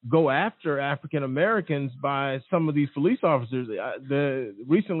go after African Americans by some of these police officers.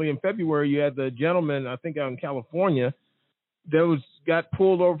 Recently in February, you had the gentleman, I think out in California, that got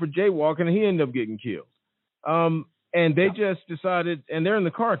pulled over for jaywalking, and he ended up getting killed. And they just decided, and they're in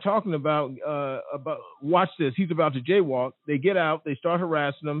the car talking about watch this, he's about to jaywalk. They get out, they start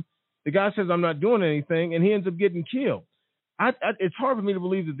harassing him. The guy says, I'm not doing anything, and he ends up getting killed. It's hard for me to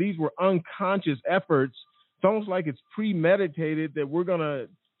believe that these were unconscious efforts. It's almost like it's premeditated, that we're going to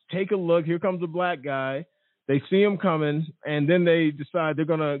take a look. Here comes a black guy. They see him coming, and then they decide they're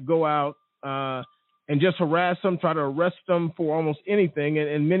going to go out and just harass them, try to arrest them for almost anything. And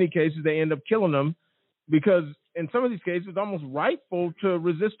in many cases, they end up killing them, because in some of these cases, it's almost rightful to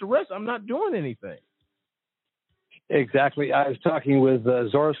resist arrest. I'm not doing anything. Exactly. I was talking with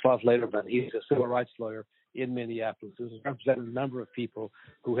Zoroslav Lederman. He's a civil rights lawyer in Minneapolis. He's represented a number of people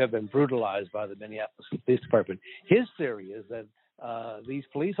who have been brutalized by the Minneapolis Police Department. His theory is that these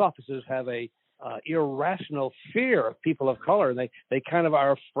police officers have a irrational fear of people of color, and they kind of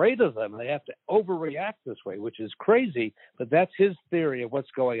are afraid of them. They have to overreact this way, which is crazy, but that's his theory of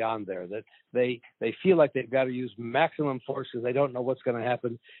what's going on there, that they feel like they've got to use maximum force because they don't know what's going to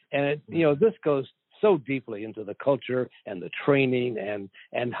happen. And this goes so deeply into the culture and the training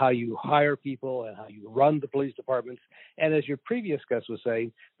and how you hire people and how you run the police departments. And as your previous guest was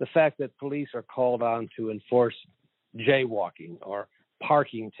saying, the fact that police are called on to enforce jaywalking or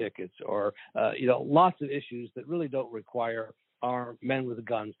parking tickets or lots of issues that really don't require our men with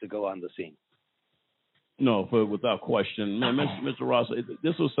guns to go on the scene. No, without question. Man, Mr. Ross,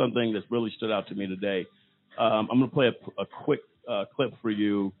 this was something that really stood out to me today. I'm going to play a quick clip for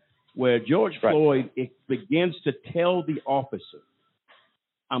you where George Floyd begins to tell the officer,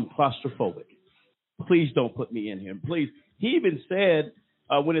 I'm claustrophobic. Please don't put me in here. Please. He even said,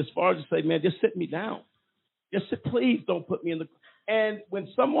 went as far as to say, man, just sit me down. Just say, please don't put me in the... And when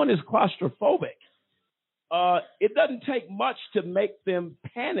someone is claustrophobic, it doesn't take much to make them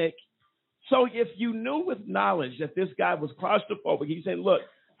panic. So if you knew with knowledge that this guy was claustrophobic, he said, look,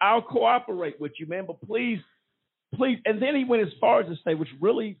 I'll cooperate with you, man, but please. And then he went as far as to say, which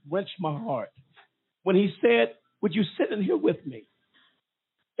really wrenched my heart, when he said, would you sit in here with me?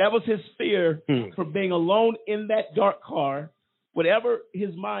 That was his fear from being alone in that dark car. Whatever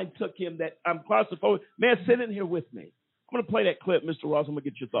his mind took him, that I'm claustrophobic, man, sit in here with me. I'm going to play that clip, Mr. Ross. I'm going to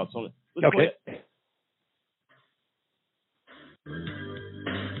get your thoughts on it. Let's play it.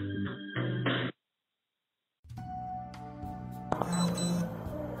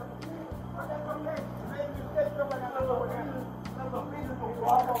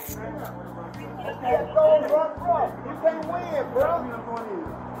 You can't win, bro.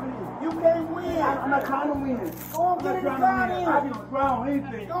 You can't win. I'm not trying to win. Go and get in the car then. I didn't drown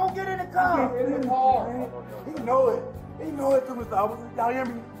anything. Go and get in the car. He know it. He know it too, Mr. Officer. Y'all hear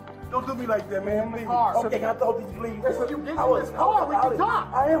me? Don't do me like that, man. I'm in the car. Okay, can I talk to you, please? Listen, you get in this car. We can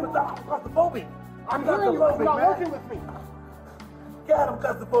talk. I am claustrophobic. I'm hearing you. You're not working with me. God, I'm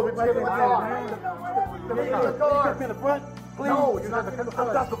claustrophobic right there, man. Step in the front. Please. No, you're not in the front.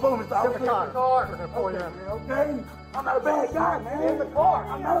 I'm claustrophobic. Step in the car. Okay? I'm not a bad guy, man. In the car.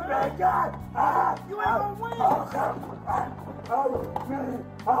 I'm not a bad guy. You ain't gonna win. Oh, man.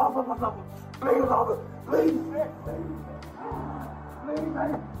 Please, officer. Please. Please,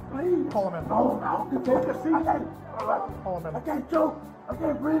 man. Please. Call him in. No, you take a seat. Call him in. I can't choke. I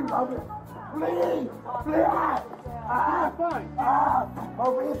can't breathe, officer. Please. Fine. My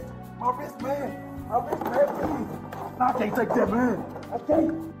wrist, man. Please. I can't take that, man. I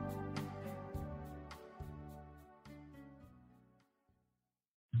can't.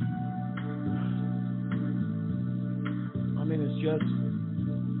 I mean, it's just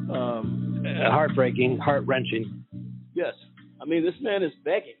heartbreaking, heart-wrenching. yes. I mean, this man is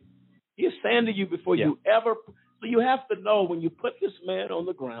begging. He is saying to you before you ever. So you have to know when you put this man on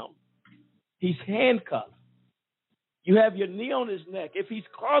the ground, he's handcuffed. You have your knee on his neck. If he's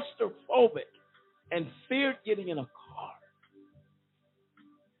claustrophobic and feared getting in a car,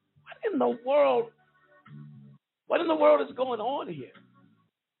 what in the world is going on here?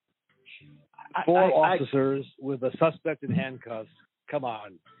 Four officers with a suspect in handcuffs. Come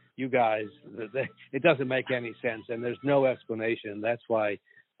on, you guys. It doesn't make any sense, and there's no explanation. That's why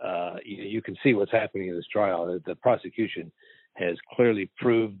you can see what's happening in this trial. The prosecution has clearly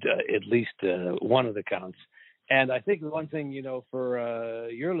proved at least one of the counts. And I think the one thing, for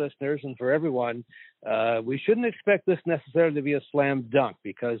your listeners and for everyone, we shouldn't expect this necessarily to be a slam dunk,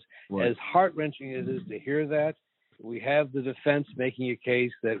 because as heart-wrenching as it is to hear that, we have the defense making a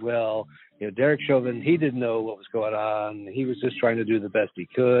case that, Derek Chauvin, he didn't know what was going on. He was just trying to do the best he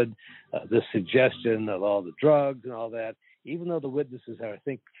could. This suggestion of all the drugs and all that, even though the witnesses have, I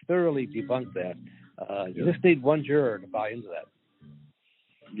think, thoroughly debunked that, you just need one juror to buy into that.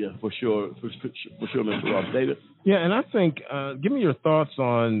 Yeah, for sure, Mr. Ross. David? Yeah, and I think, give me your thoughts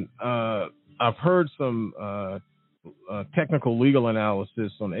on, I've heard some technical legal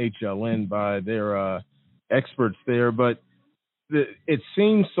analysis on HLN by their experts there, but it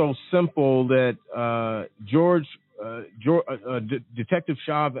seems so simple that Detective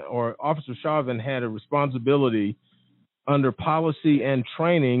Chauvin or Officer Chauvin had a responsibility under policy and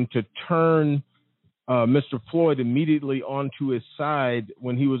training to turn Mr. Floyd immediately onto his side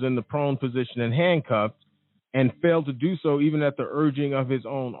when he was in the prone position and handcuffed, and failed to do so even at the urging of his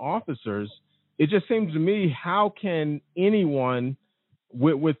own officers. It just seems to me, how can anyone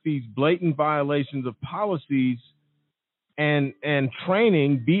with these blatant violations of policies and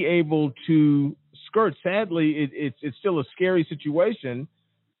training be able to skirt? Sadly, it's still a scary situation,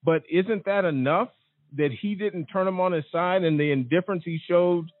 but isn't that enough that he didn't turn him on his side, and the indifference he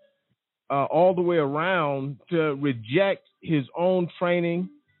showed all the way around to reject his own training,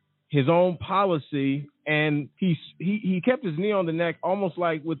 his own policy, and he kept his knee on the neck, almost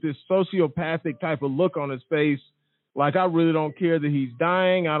like with this sociopathic type of look on his face, like, I really don't care that he's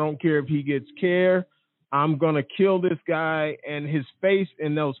dying. I don't care if he gets care. I'm gonna kill this guy. And his face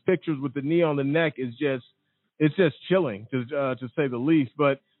in those pictures with the knee on the neck is just chilling, to say the least.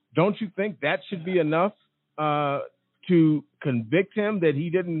 But don't you think that should be enough to convict him that he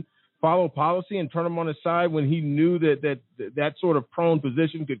didn't follow policy and turn him on his side when he knew that sort of prone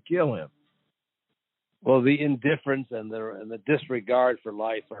position could kill him? Well, the indifference and the disregard for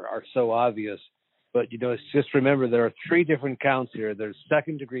life are so obvious. But, just remember, there are three different counts here. There's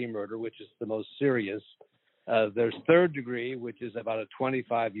second-degree murder, which is the most serious. There's third degree, which is about a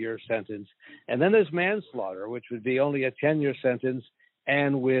 25-year sentence. And then there's manslaughter, which would be only a 10-year sentence.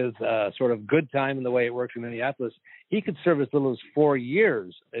 And with sort of good time in the way it works in Minneapolis, he could serve as little as 4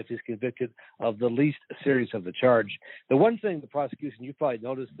 years if he's convicted of the least serious of the charge. The one thing the prosecution, you probably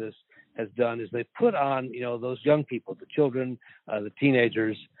noticed this, has done is they put on, those young people, the children, the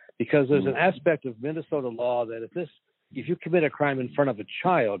teenagers, because there's an aspect of Minnesota law that if you commit a crime in front of a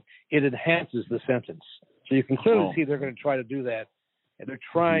child, it enhances the sentence. So you can clearly see they're going to try to do that. And they're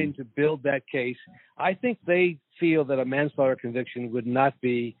trying to build that case. I think they feel that a manslaughter conviction would not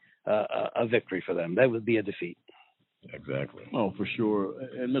be a victory for them. That would be a defeat. Exactly. Oh, for sure.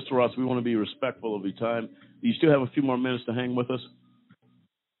 And Mr. Ross, we want to be respectful of your time. Do you still have a few more minutes to hang with us?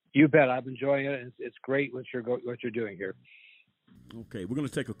 You bet. I'm enjoying it. It's great what you're doing here. Okay, we're going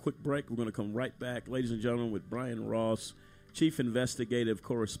to take a quick break. We're going to come right back, ladies and gentlemen, with Brian Ross, Chief Investigative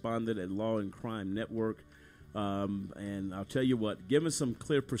Correspondent at Law and Crime Network. And I'll tell you what, give us some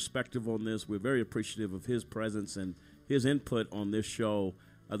clear perspective on this. We're very appreciative of his presence and his input on this show.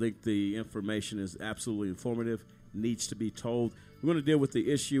 I think the information is absolutely informative, needs to be told. We're going to deal with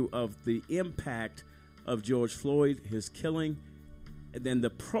the issue of the impact of George Floyd, his killing, and then the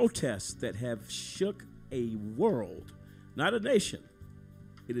protests that have shook a world, not a nation,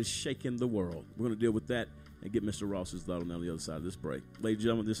 It is shaking the world. We're going to deal with that and get Mr. Ross's thought on the other side of this break. Ladies and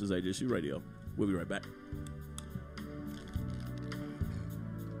gentlemen, this is AJC Radio. We'll be right back.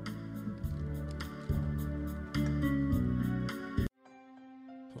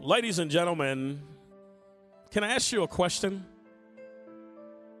 Ladies and gentlemen, can I ask you a question?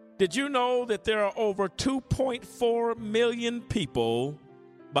 Did you know that there are over 2.4 million people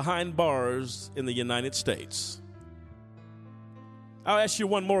behind bars in the United States? I'll ask you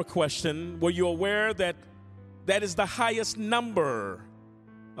one more question. Were you aware that that is the highest number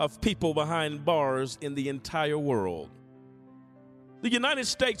of people behind bars in the entire world? The United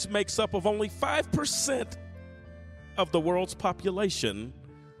States makes up of only 5% of the world's population,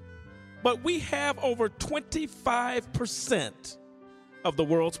 but we have over 25% of the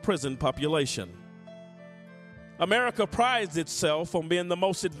world's prison population. America prides itself on being the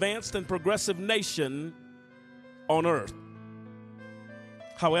most advanced and progressive nation on earth.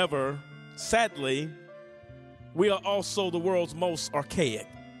 However, sadly, we are also the world's most archaic.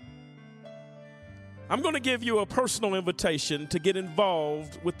 I'm going to give you a personal invitation to get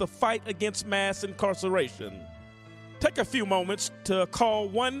involved with the fight against mass incarceration. Take a few moments to call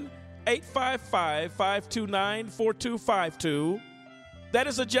 1-855-529-4252. That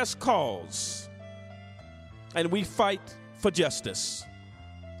is a just cause, and we fight for justice.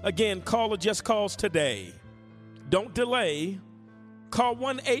 Again, call a just cause today. Don't delay. Call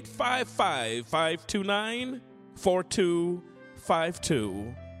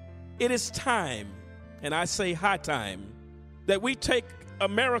 1-855-529-4252. It is time, and I say high time, that we take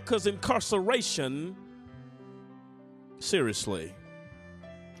America's incarceration seriously.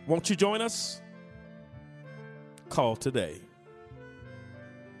 Won't you join us? Call today.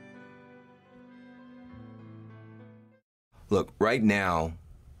 Look, right now,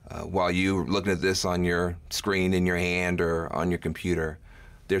 while you're looking at this on your screen in your hand or on your computer,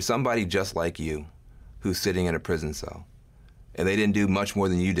 there's somebody just like you who's sitting in a prison cell. And they didn't do much more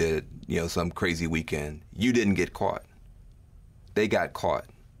than you did, some crazy weekend. You didn't get caught. They got caught.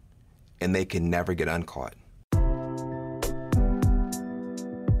 And they can never get uncaught.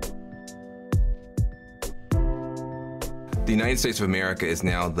 The United States of America is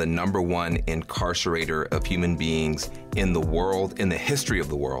now the #1 incarcerator of human beings in the world, in the history of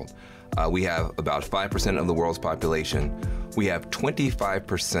the world. We have about 5% of the world's population. We have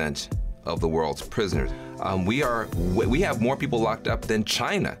 25% of the world's prisoners. We have more people locked up than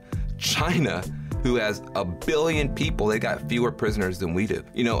China. China, who has 1 billion people, they got fewer prisoners than we do.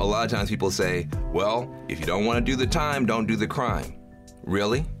 A lot of times people say, well, if you don't want to do the time, don't do the crime.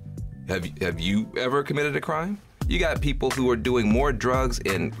 Really? Have you ever committed a crime? You got people who are doing more drugs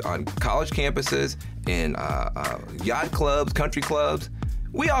on college campuses, in yacht clubs, country clubs.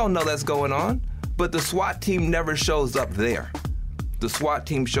 We all know that's going on, but the SWAT team never shows up there. The SWAT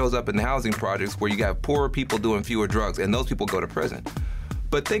team shows up in the housing projects where you got poorer people doing fewer drugs, and those people go to prison.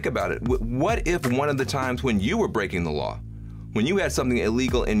 But think about it. What if one of the times when you were breaking the law, when you had something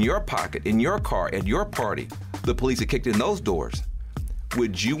illegal in your pocket, in your car, at your party, the police had kicked in those doors?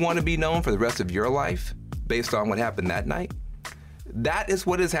 Would you want to be known for the rest of your life based on what happened that night? That is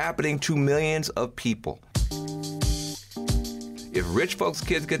what is happening to millions of people. If rich folks'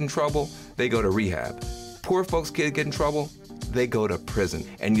 kids get in trouble, they go to rehab. Poor folks' kids get in trouble, they go to prison.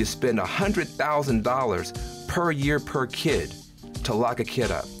 And you spend $100,000 per year per kid to lock a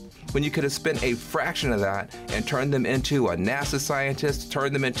kid up, when you could have spent a fraction of that and turned them into a NASA scientist,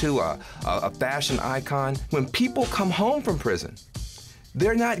 turned them into a fashion icon. When people come home from prison,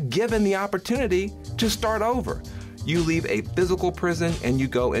 they're not given the opportunity to start over. You leave a physical prison and you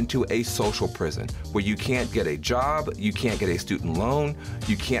go into a social prison where you can't get a job, you can't get a student loan,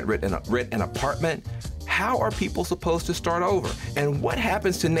 you can't rent an apartment. How are people supposed to start over? And what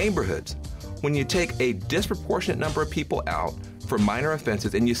happens to neighborhoods when you take a disproportionate number of people out for minor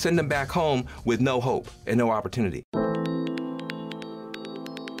offenses and you send them back home with no hope and no opportunity?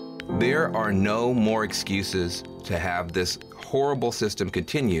 There are no more excuses to have this horrible system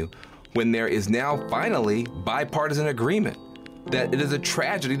continue when there is now finally bipartisan agreement that it is a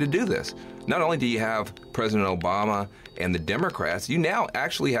tragedy to do this. Not only do you have President Obama and the Democrats, you now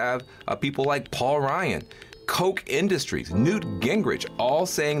actually have people like Paul Ryan, Koch Industries, Newt Gingrich, all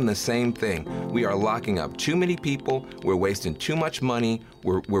saying the same thing. We are locking up too many people, we're wasting too much money,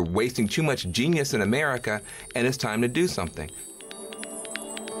 we're wasting too much genius in America, and it's time to do something.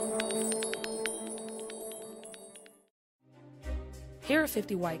 Here are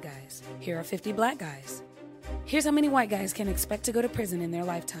 50 white guys. Here are 50 black guys. Here's how many white guys can expect to go to prison in their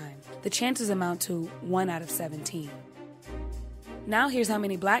lifetime. The chances amount to 1 out of 17. Now here's how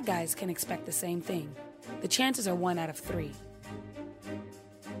many black guys can expect the same thing. The chances are 1 out of 3.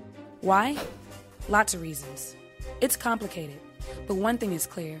 Why? Lots of reasons. It's complicated, but one thing is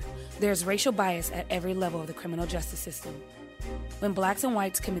clear. There's racial bias at every level of the criminal justice system. When blacks and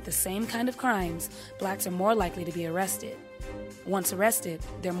whites commit the same kind of crimes, blacks are more likely to be arrested. Once arrested,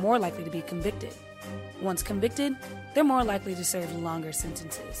 they're more likely to be convicted. Once convicted, they're more likely to serve longer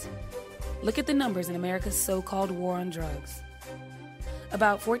sentences. Look at the numbers in America's so-called war on drugs.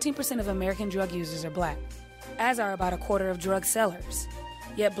 About 14% of American drug users are black, as are about a quarter of drug sellers.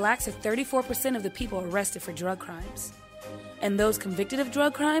 Yet blacks are 34% of the people arrested for drug crimes. And those convicted of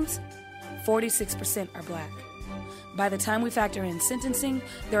drug crimes, 46% are black. By the time we factor in sentencing,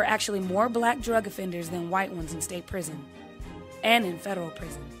 there are actually more black drug offenders than white ones in state prison and in federal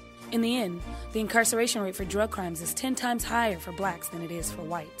prison. In the end, the incarceration rate for drug crimes is 10 times higher for blacks than it is for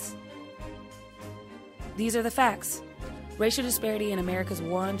whites. These are the facts. Racial disparity in America's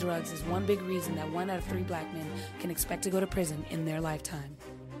war on drugs is one big reason that 1 out of 3 black men can expect to go to prison in their lifetime.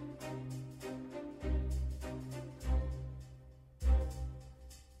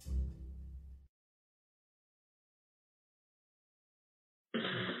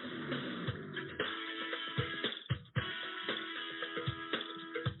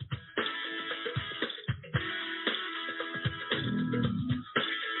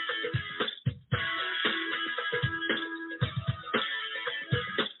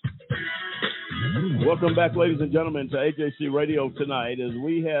 Welcome back, ladies and gentlemen, to AJC Radio tonight, as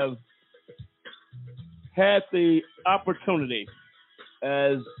we have had the opportunity,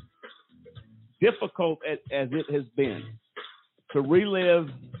 as difficult as it has been, to relive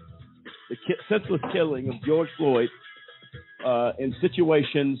the senseless killing of George Floyd in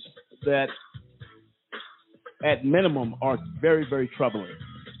situations that, at minimum, are very, very troubling.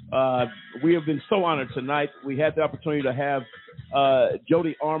 We have been so honored tonight. We had the opportunity to have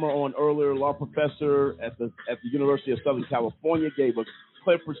Jody Armour on earlier, law professor at the University of Southern California, gave a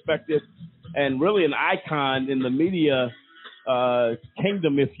clear perspective and really an icon in the media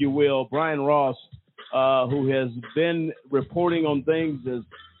kingdom, if you will, Brian Ross, who has been reporting on things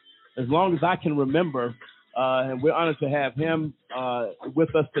as long as I can remember. And we're honored to have him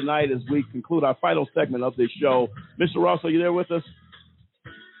with us tonight as we conclude our final segment of this show. Mr. Ross, are you there with us?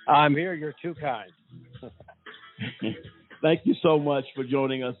 I'm here. You're too kind. Thank you so much for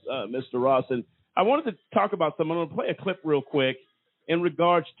joining us, Mr. Ross. And I wanted to talk about something. I'm going to play a clip real quick in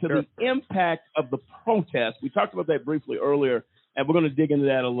regards to the impact of the protest. We talked about that briefly earlier, and we're going to dig into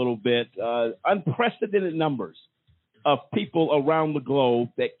that a little bit. Unprecedented numbers of people around the globe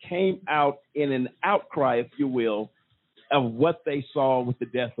that came out in an outcry, if you will, of what they saw with the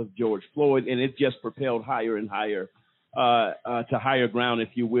death of George Floyd, and it just propelled higher and higher to higher ground, if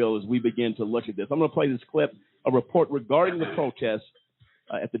you will, as we begin to look at this. I'm going to play this clip, a report regarding the protests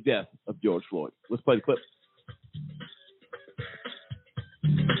at the death of George Floyd. Let's play the clip.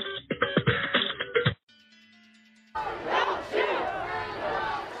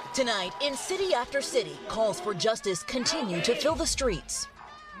 Tonight, in city after city, calls for justice continue to fill the streets.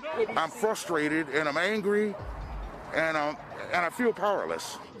 I'm frustrated and I'm angry and I feel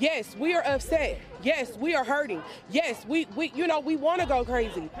powerless. Yes, we are upset. Yes, we are hurting. Yes, we want to go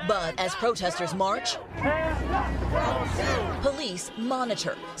crazy. But as protesters march, police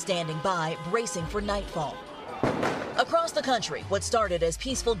monitor, standing by, bracing for nightfall. Across the country, what started as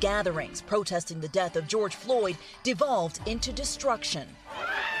peaceful gatherings protesting the death of George Floyd devolved into destruction.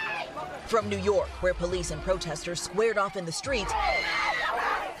 From New York, where police and protesters squared off in the streets,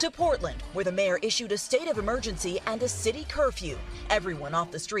 to Portland, where the mayor issued a state of emergency and a city curfew. Everyone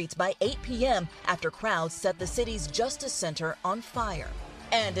off the streets by 8 p.m. after crowds set the city's Justice Center on fire.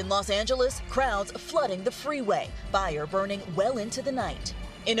 And in Los Angeles, crowds flooding the freeway, fire burning well into the night.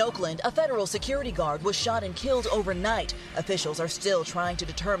 In Oakland, a federal security guard was shot and killed overnight. Officials are still trying to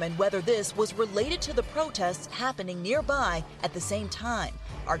determine whether this was related to the protests happening nearby at the same time.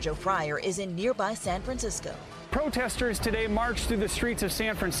 Our Joe Fryer is in nearby San Francisco. Protesters today marched through the streets of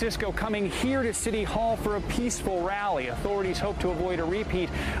San Francisco, coming here to City Hall for a peaceful rally. Authorities hope to avoid a repeat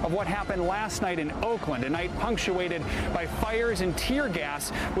of what happened last night in Oakland, a night punctuated by fires and tear gas,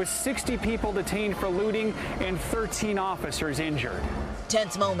 with 60 people detained for looting and 13 officers injured.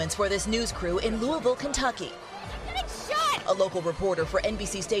 Tense moments for this news crew in Louisville, Kentucky. A local reporter for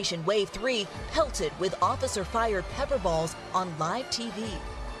NBC station Wave 3 pelted with officer-fired pepper balls on live TV.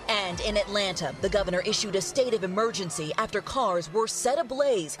 And in Atlanta, the governor issued a state of emergency after cars were set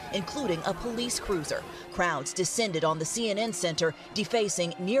ablaze, including a police cruiser. Crowds descended on the CNN Center,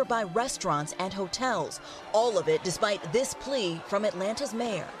 defacing nearby restaurants and hotels. All of it despite this plea from Atlanta's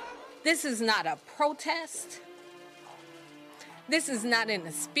mayor. This is not a protest. This is not in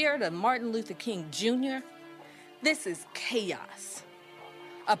the spirit of Martin Luther King Jr. This is chaos.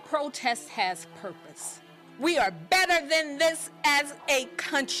 A protest has purpose. We are better than this as a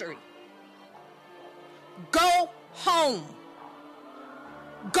country. Go home.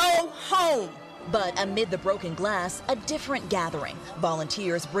 Go home. But amid the broken glass, a different gathering.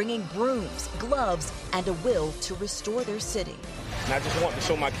 Volunteers bringing brooms, gloves, and a will to restore their city. And I just want to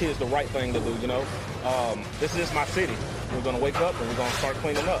show my kids the right thing to do, you know. This is my city. We're going to wake up and we're going to start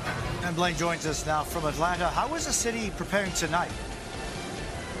cleaning up. And Blaine joins us now from Atlanta. How is the city preparing tonight?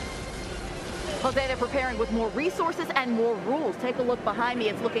 Jose, they're preparing with more resources and more rules. Take a look behind me.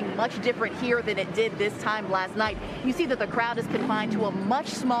 It's looking much different here than it did this time last night. You see that the crowd is confined to a much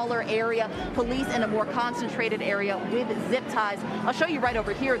smaller area, police in a more concentrated area with zip ties. I'll show you right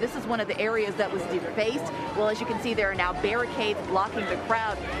over here. This is one of the areas that was defaced. Well, as you can see, there are now barricades blocking the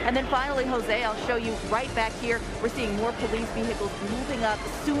crowd. And then finally, Jose, I'll show you right back here. We're seeing more police vehicles moving up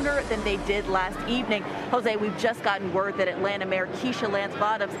sooner than they did last evening. Jose, we've just gotten word that Atlanta Mayor Keisha Lance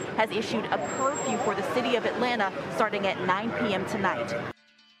Bottoms has issued a curfew for the city of Atlanta starting at 9 p.m. tonight.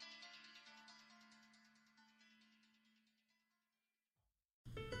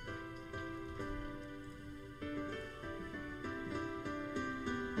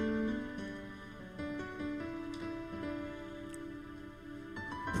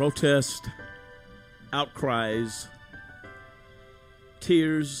 Protest, outcries,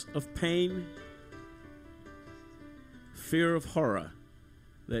 tears of pain, fear of horror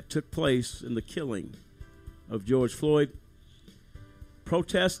that took place in the killing of George Floyd.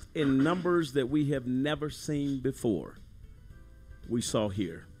 Protest in numbers that we have never seen before, we saw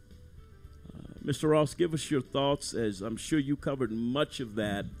here. Mr. Ross, give us your thoughts, as I'm sure you covered much of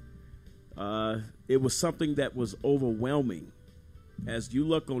that. It was something that was overwhelming. As you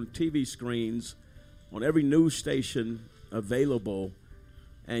look on TV screens, on every news station available,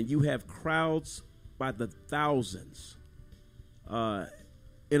 and you have crowds by the thousands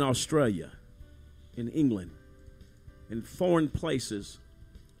in Australia, in England, in foreign places,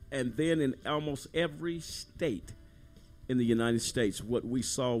 and then in almost every state in the United States. What we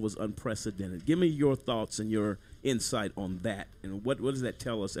saw was unprecedented. Give me your thoughts and your insight on that, and what does that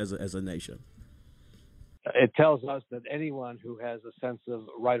tell us as a nation? It tells us that anyone who has a sense of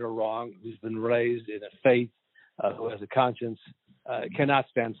right or wrong, who's been raised in a faith, who has a conscience, cannot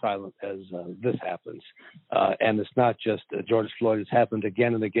stand silent as this happens. And it's not just George Floyd. It's happened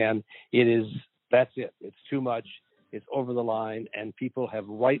again and again. That's it. It's too much. It's over the line. And people have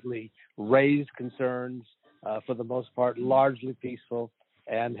rightly raised concerns, for the most part, largely peaceful,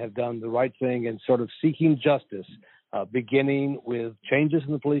 and have done the right thing in sort of seeking justice, beginning with changes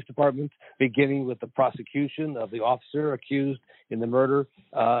in the police department, beginning with the prosecution of the officer accused in the murder.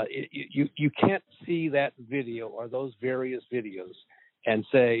 You can't see that video or those various videos and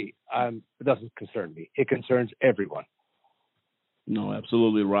say, it doesn't concern me. It concerns everyone. No,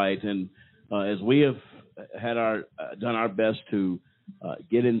 absolutely right. And as we have had done our best to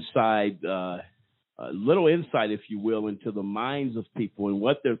get inside, a little insight, if you will, into the minds of people and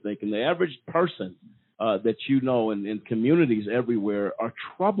what they're thinking, the average person that you know in communities everywhere are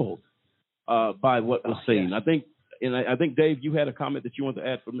troubled by what was seen. Yes. I think, Dave, you had a comment that you want to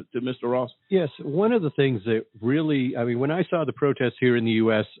add to Mr. Ross. Yes. One of the things that really, when I saw the protests here in the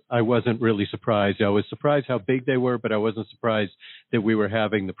U.S., I wasn't really surprised. I was surprised how big they were, but I wasn't surprised that we were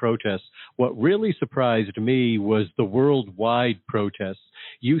having the protests. What really surprised me was the worldwide protests.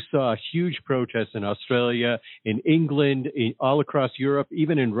 You saw huge protests in Australia, in England, all across Europe,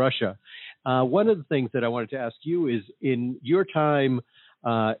 even in Russia. One of the things that I wanted to ask you is, in your time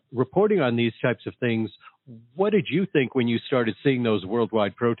reporting on these types of things, what did you think when you started seeing those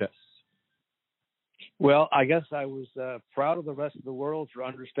worldwide protests? Well, I guess I was proud of the rest of the world for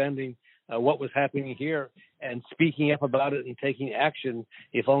understanding what was happening here and speaking up about it and taking action,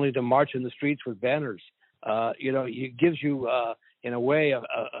 if only to march in the streets with banners. It gives you, in a way, a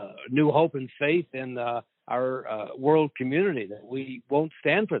new hope and faith in our world community that we won't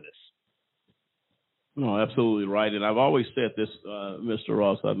stand for this. No, absolutely right. And I've always said this, Mr.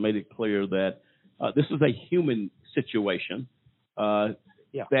 Ross, I've made it clear that this is a human situation, that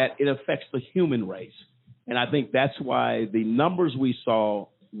it affects the human race. And I think that's why the numbers we saw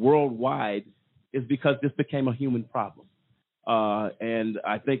worldwide is because this became a human problem. And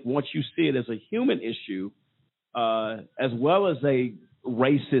I think once you see it as a human issue, as well as a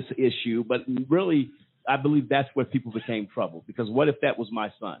racist issue, but really, I believe that's where people became troubled. Because what if that was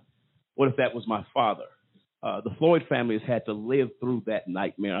my son? What if that was my father? The Floyd family has had to live through that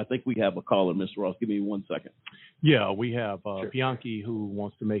nightmare. I think we have a caller, Mr. Ross. Give me 1 second. Yeah, we have Bianchi, who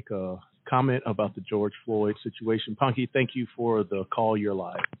wants to make a comment about the George Floyd situation. Bianchi, thank you for the call. You're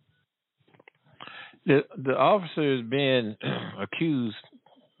live. The officer is being accused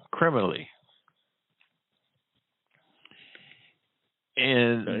criminally.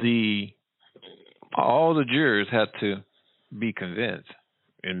 And all the jurors had to be convinced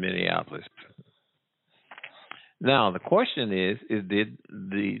in Minneapolis. Now the question is did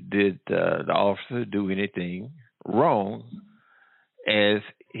the officer do anything wrong as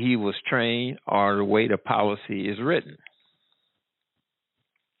he was trained or the way the policy is written?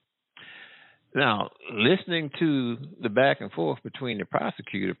 Now, listening to the back and forth between the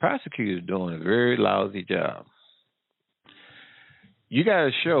prosecutor is doing a very lousy job. You got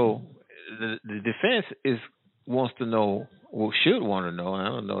to show the defense wants to know, or should want to know, I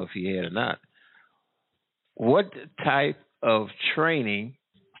don't know if he had or not, what type of training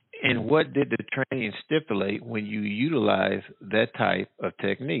and what did the training stipulate when you utilize that type of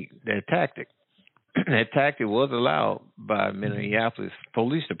technique, that tactic? That tactic was allowed by Minneapolis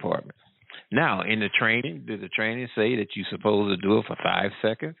Police Department. Now, in the training, did the training say that you're supposed to do it for 5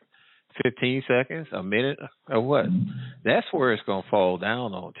 seconds, 15 seconds, a minute, or what? That's where it's going to fall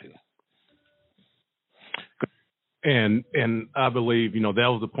down onto. And I believe, that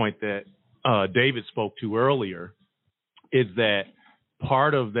was the point that David spoke to earlier, is that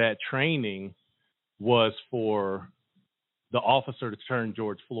part of that training was for the officer to turn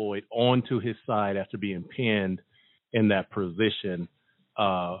George Floyd onto his side after being pinned in that position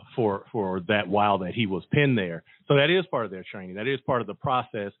for that while that he was pinned there. So that is part of their training. That is part of the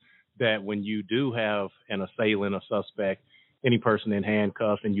process, that when you do have an assailant, a suspect, any person in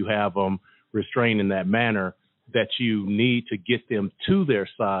handcuffs, and you have them restrained in that manner, that you need to get them to their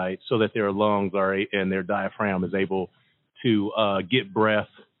side so that their lungs and their diaphragm is able to get breath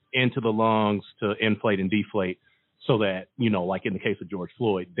into the lungs to inflate and deflate, so that, like in the case of George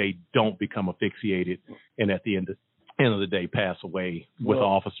Floyd, they don't become asphyxiated and at the end of the day pass away with the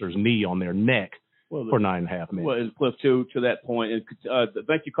officer's knee on their neck for 9.5 minutes. Well, and Cliff, to that point, and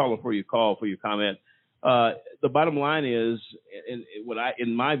thank you, caller, for your call, for your comment. The bottom line is,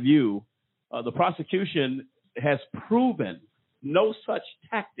 in my view, the prosecution has proven no such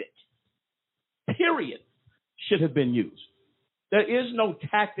tactic, period, should have been used. There is no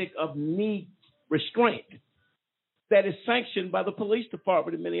tactic of knee restraint that is sanctioned by the police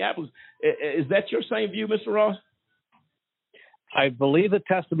department in Minneapolis. Is that your same view, Mr. Ross? I believe the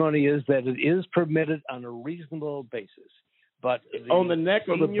testimony is that it is permitted on a reasonable basis. But on the neck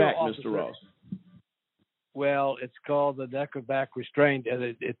or the back, officer, Mr. Ross? Well, it's called the neck or back restraint, and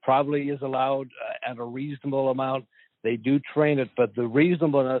it probably is allowed at a reasonable amount. They do train it, but the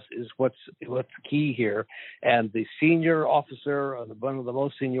reasonableness is what's key here. And the senior officer, one of the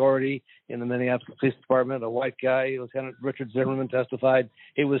most seniority in the Minneapolis Police Department, a white guy, Lieutenant Richard Zimmerman, testified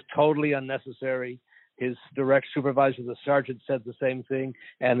it was totally unnecessary. His direct supervisor, the sergeant, said the same thing.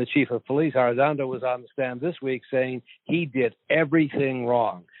 And the chief of police, Arredondo, was on the stand this week saying he did everything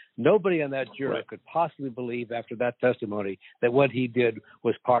wrong. Nobody on that jury could possibly believe after that testimony that what he did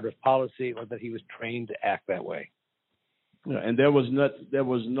was part of policy or that he was trained to act that way. Yeah, and there was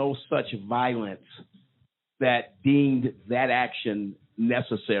no such violence that deemed that action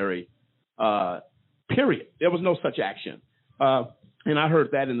necessary, period. There was no such action. And I heard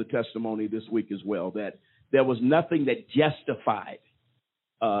that in the testimony this week as well, that there was nothing that justified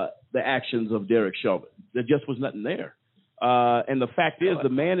the actions of Derek Chauvin. There just was nothing there. And the fact is, the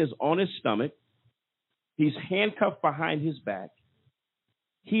man is on his stomach. He's handcuffed behind his back.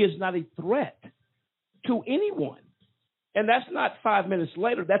 He is not a threat to anyone. And that's not 5 minutes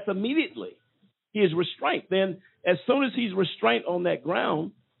later. That's immediately. He is restrained. Then as soon as he's restrained on that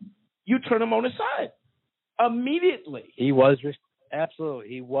ground, you turn him on his side. Immediately. He was absolutely.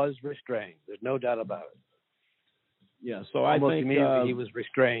 He was restrained. There's no doubt about it. Yeah, so almost I think immediately he was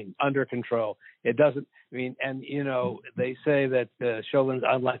restrained, under control. It doesn't. And they say that Chauvin's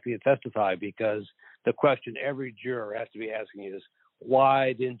unlikely to testify because the question every juror has to be asking is,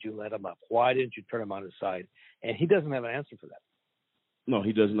 why didn't you let him up? Why didn't you turn him on his side? And he doesn't have an answer for that. No,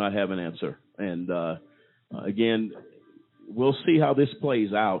 he does not have an answer. And again, we'll see how this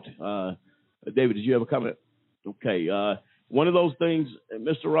plays out. David, did you have a comment? Okay. One of those things,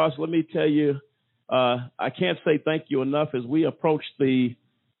 Mr. Ross, let me tell you, I can't say thank you enough as we approach the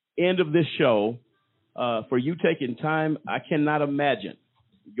end of this show. For you taking time, I cannot imagine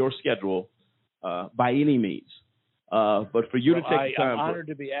your schedule by any means. But for you to take the time. I'm honored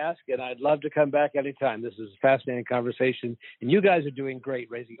to be asked, and I'd love to come back anytime. This is a fascinating conversation, and you guys are doing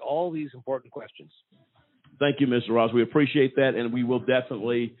great, raising all these important questions. Thank you, Mr. Ross. We appreciate that, and we will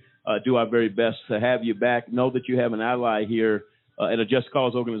definitely do our very best to have you back. Know that you have an ally here at a Just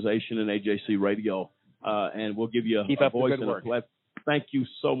Cause organization and AJC Radio, and we'll give you a voice and a platform. Thank you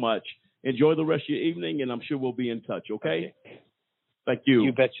so much. Enjoy the rest of your evening, and I'm sure we'll be in touch, okay? Thank you.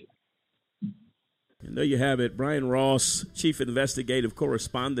 You betcha. And there you have it. Brian Ross, Chief Investigative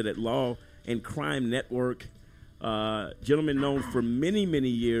Correspondent at Law and Crime Network. Gentleman known for many, many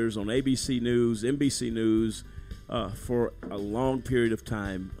years on ABC News, NBC News, for a long period of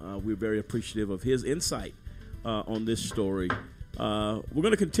time. We're very appreciative of his insight on this story. We're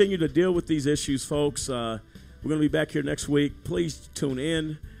going to continue to deal with these issues, folks. We're going to be back here next week. Please tune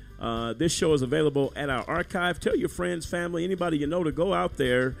in. This show is available at our archive. Tell your friends, family, anybody you know to go out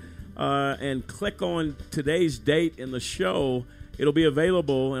there and click on today's date in the show. It'll be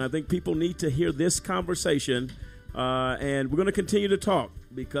available, and I think people need to hear this conversation. And we're going to continue to talk,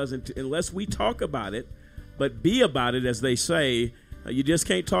 because unless we talk about it, but be about it, as they say, you just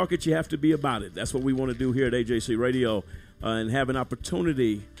can't talk it, you have to be about it. That's what we want to do here at AJC Radio, and have an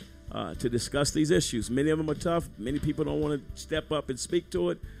opportunity to discuss these issues. Many of them are tough. Many people don't want to step up and speak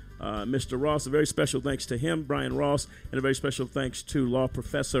to it. Mr. Ross, a very special thanks to him, Brian Ross, and a very special thanks to law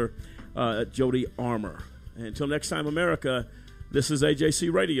professor Jody Armour. And until next time, America, this is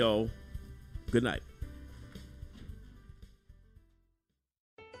AJC Radio. Good night.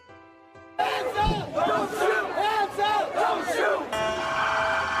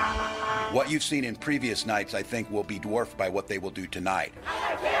 What you've seen in previous nights, I think, will be dwarfed by what they will do tonight.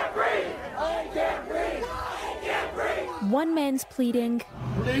 I can't breathe! I can't breathe! I can't breathe! One man's pleading,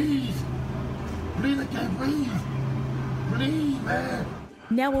 Please! Please, I can't breathe! Please, man!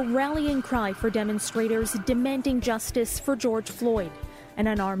 now a rallying cry for demonstrators demanding justice for George Floyd, an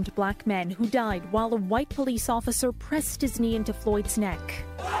unarmed black man who died while a white police officer pressed his knee into Floyd's neck.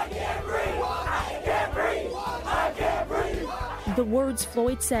 I can't breathe! I can't breathe! I can't breathe! The words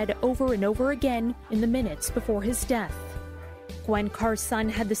Floyd said over and over again in the minutes before his death. Gwen Carr's son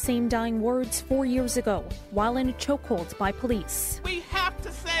had the same dying words 4 years ago while in a chokehold by police. We have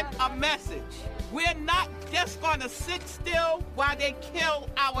to send a message. We're not just going to sit still while they kill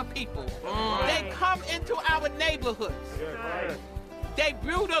our people. They come into our neighborhoods. They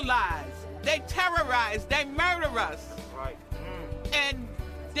brutalize, they terrorize, they murder us. And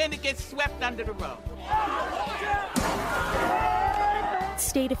then it gets swept under the rug.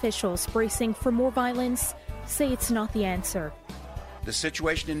 State officials bracing for more violence say it's not the answer. The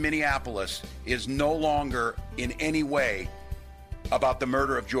situation in Minneapolis is no longer in any way about the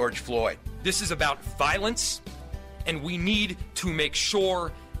murder of George Floyd. This is about violence, and we need to make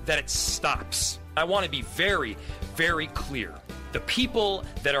sure that it stops. I want to be very, very clear. The people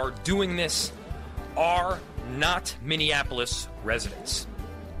that are doing this are not Minneapolis residents.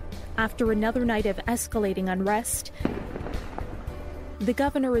 After another night of escalating unrest, the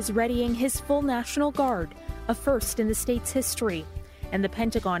governor is readying his full National Guard, a first in the state's history. And the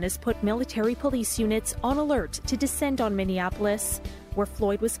Pentagon has put military police units on alert to descend on Minneapolis, where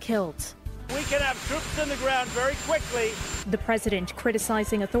Floyd was killed. We can have troops in the ground very quickly. The president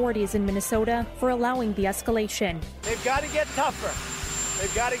criticizing authorities in Minnesota for allowing the escalation. They've got to get tougher.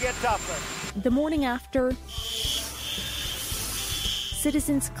 They've got to get tougher. The morning after,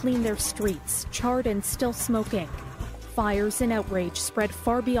 citizens clean their streets, charred and still smoking. Fires and outrage spread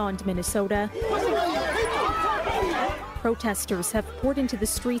far beyond Minnesota. Protesters have poured into the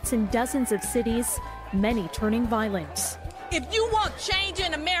streets in dozens of cities, many turning violent. If you want change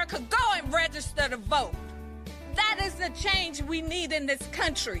in America, go and register to vote. That is the change we need in this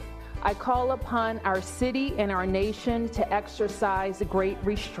country. I call upon our city and our nation to exercise great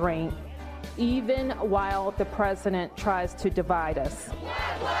restraint, even while the president tries to divide us.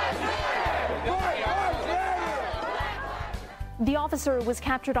 The officer was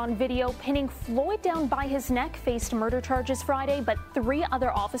captured on video pinning Floyd down by his neck, faced murder charges Friday, but 3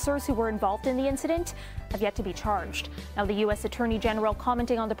 other officers who were involved in the incident have yet to be charged. Now, the U.S. Attorney General,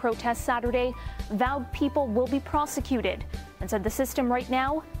 commenting on the protests Saturday, vowed people will be prosecuted and said the system right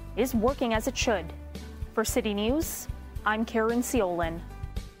now is working as it should. For City News, I'm Karen Seolin.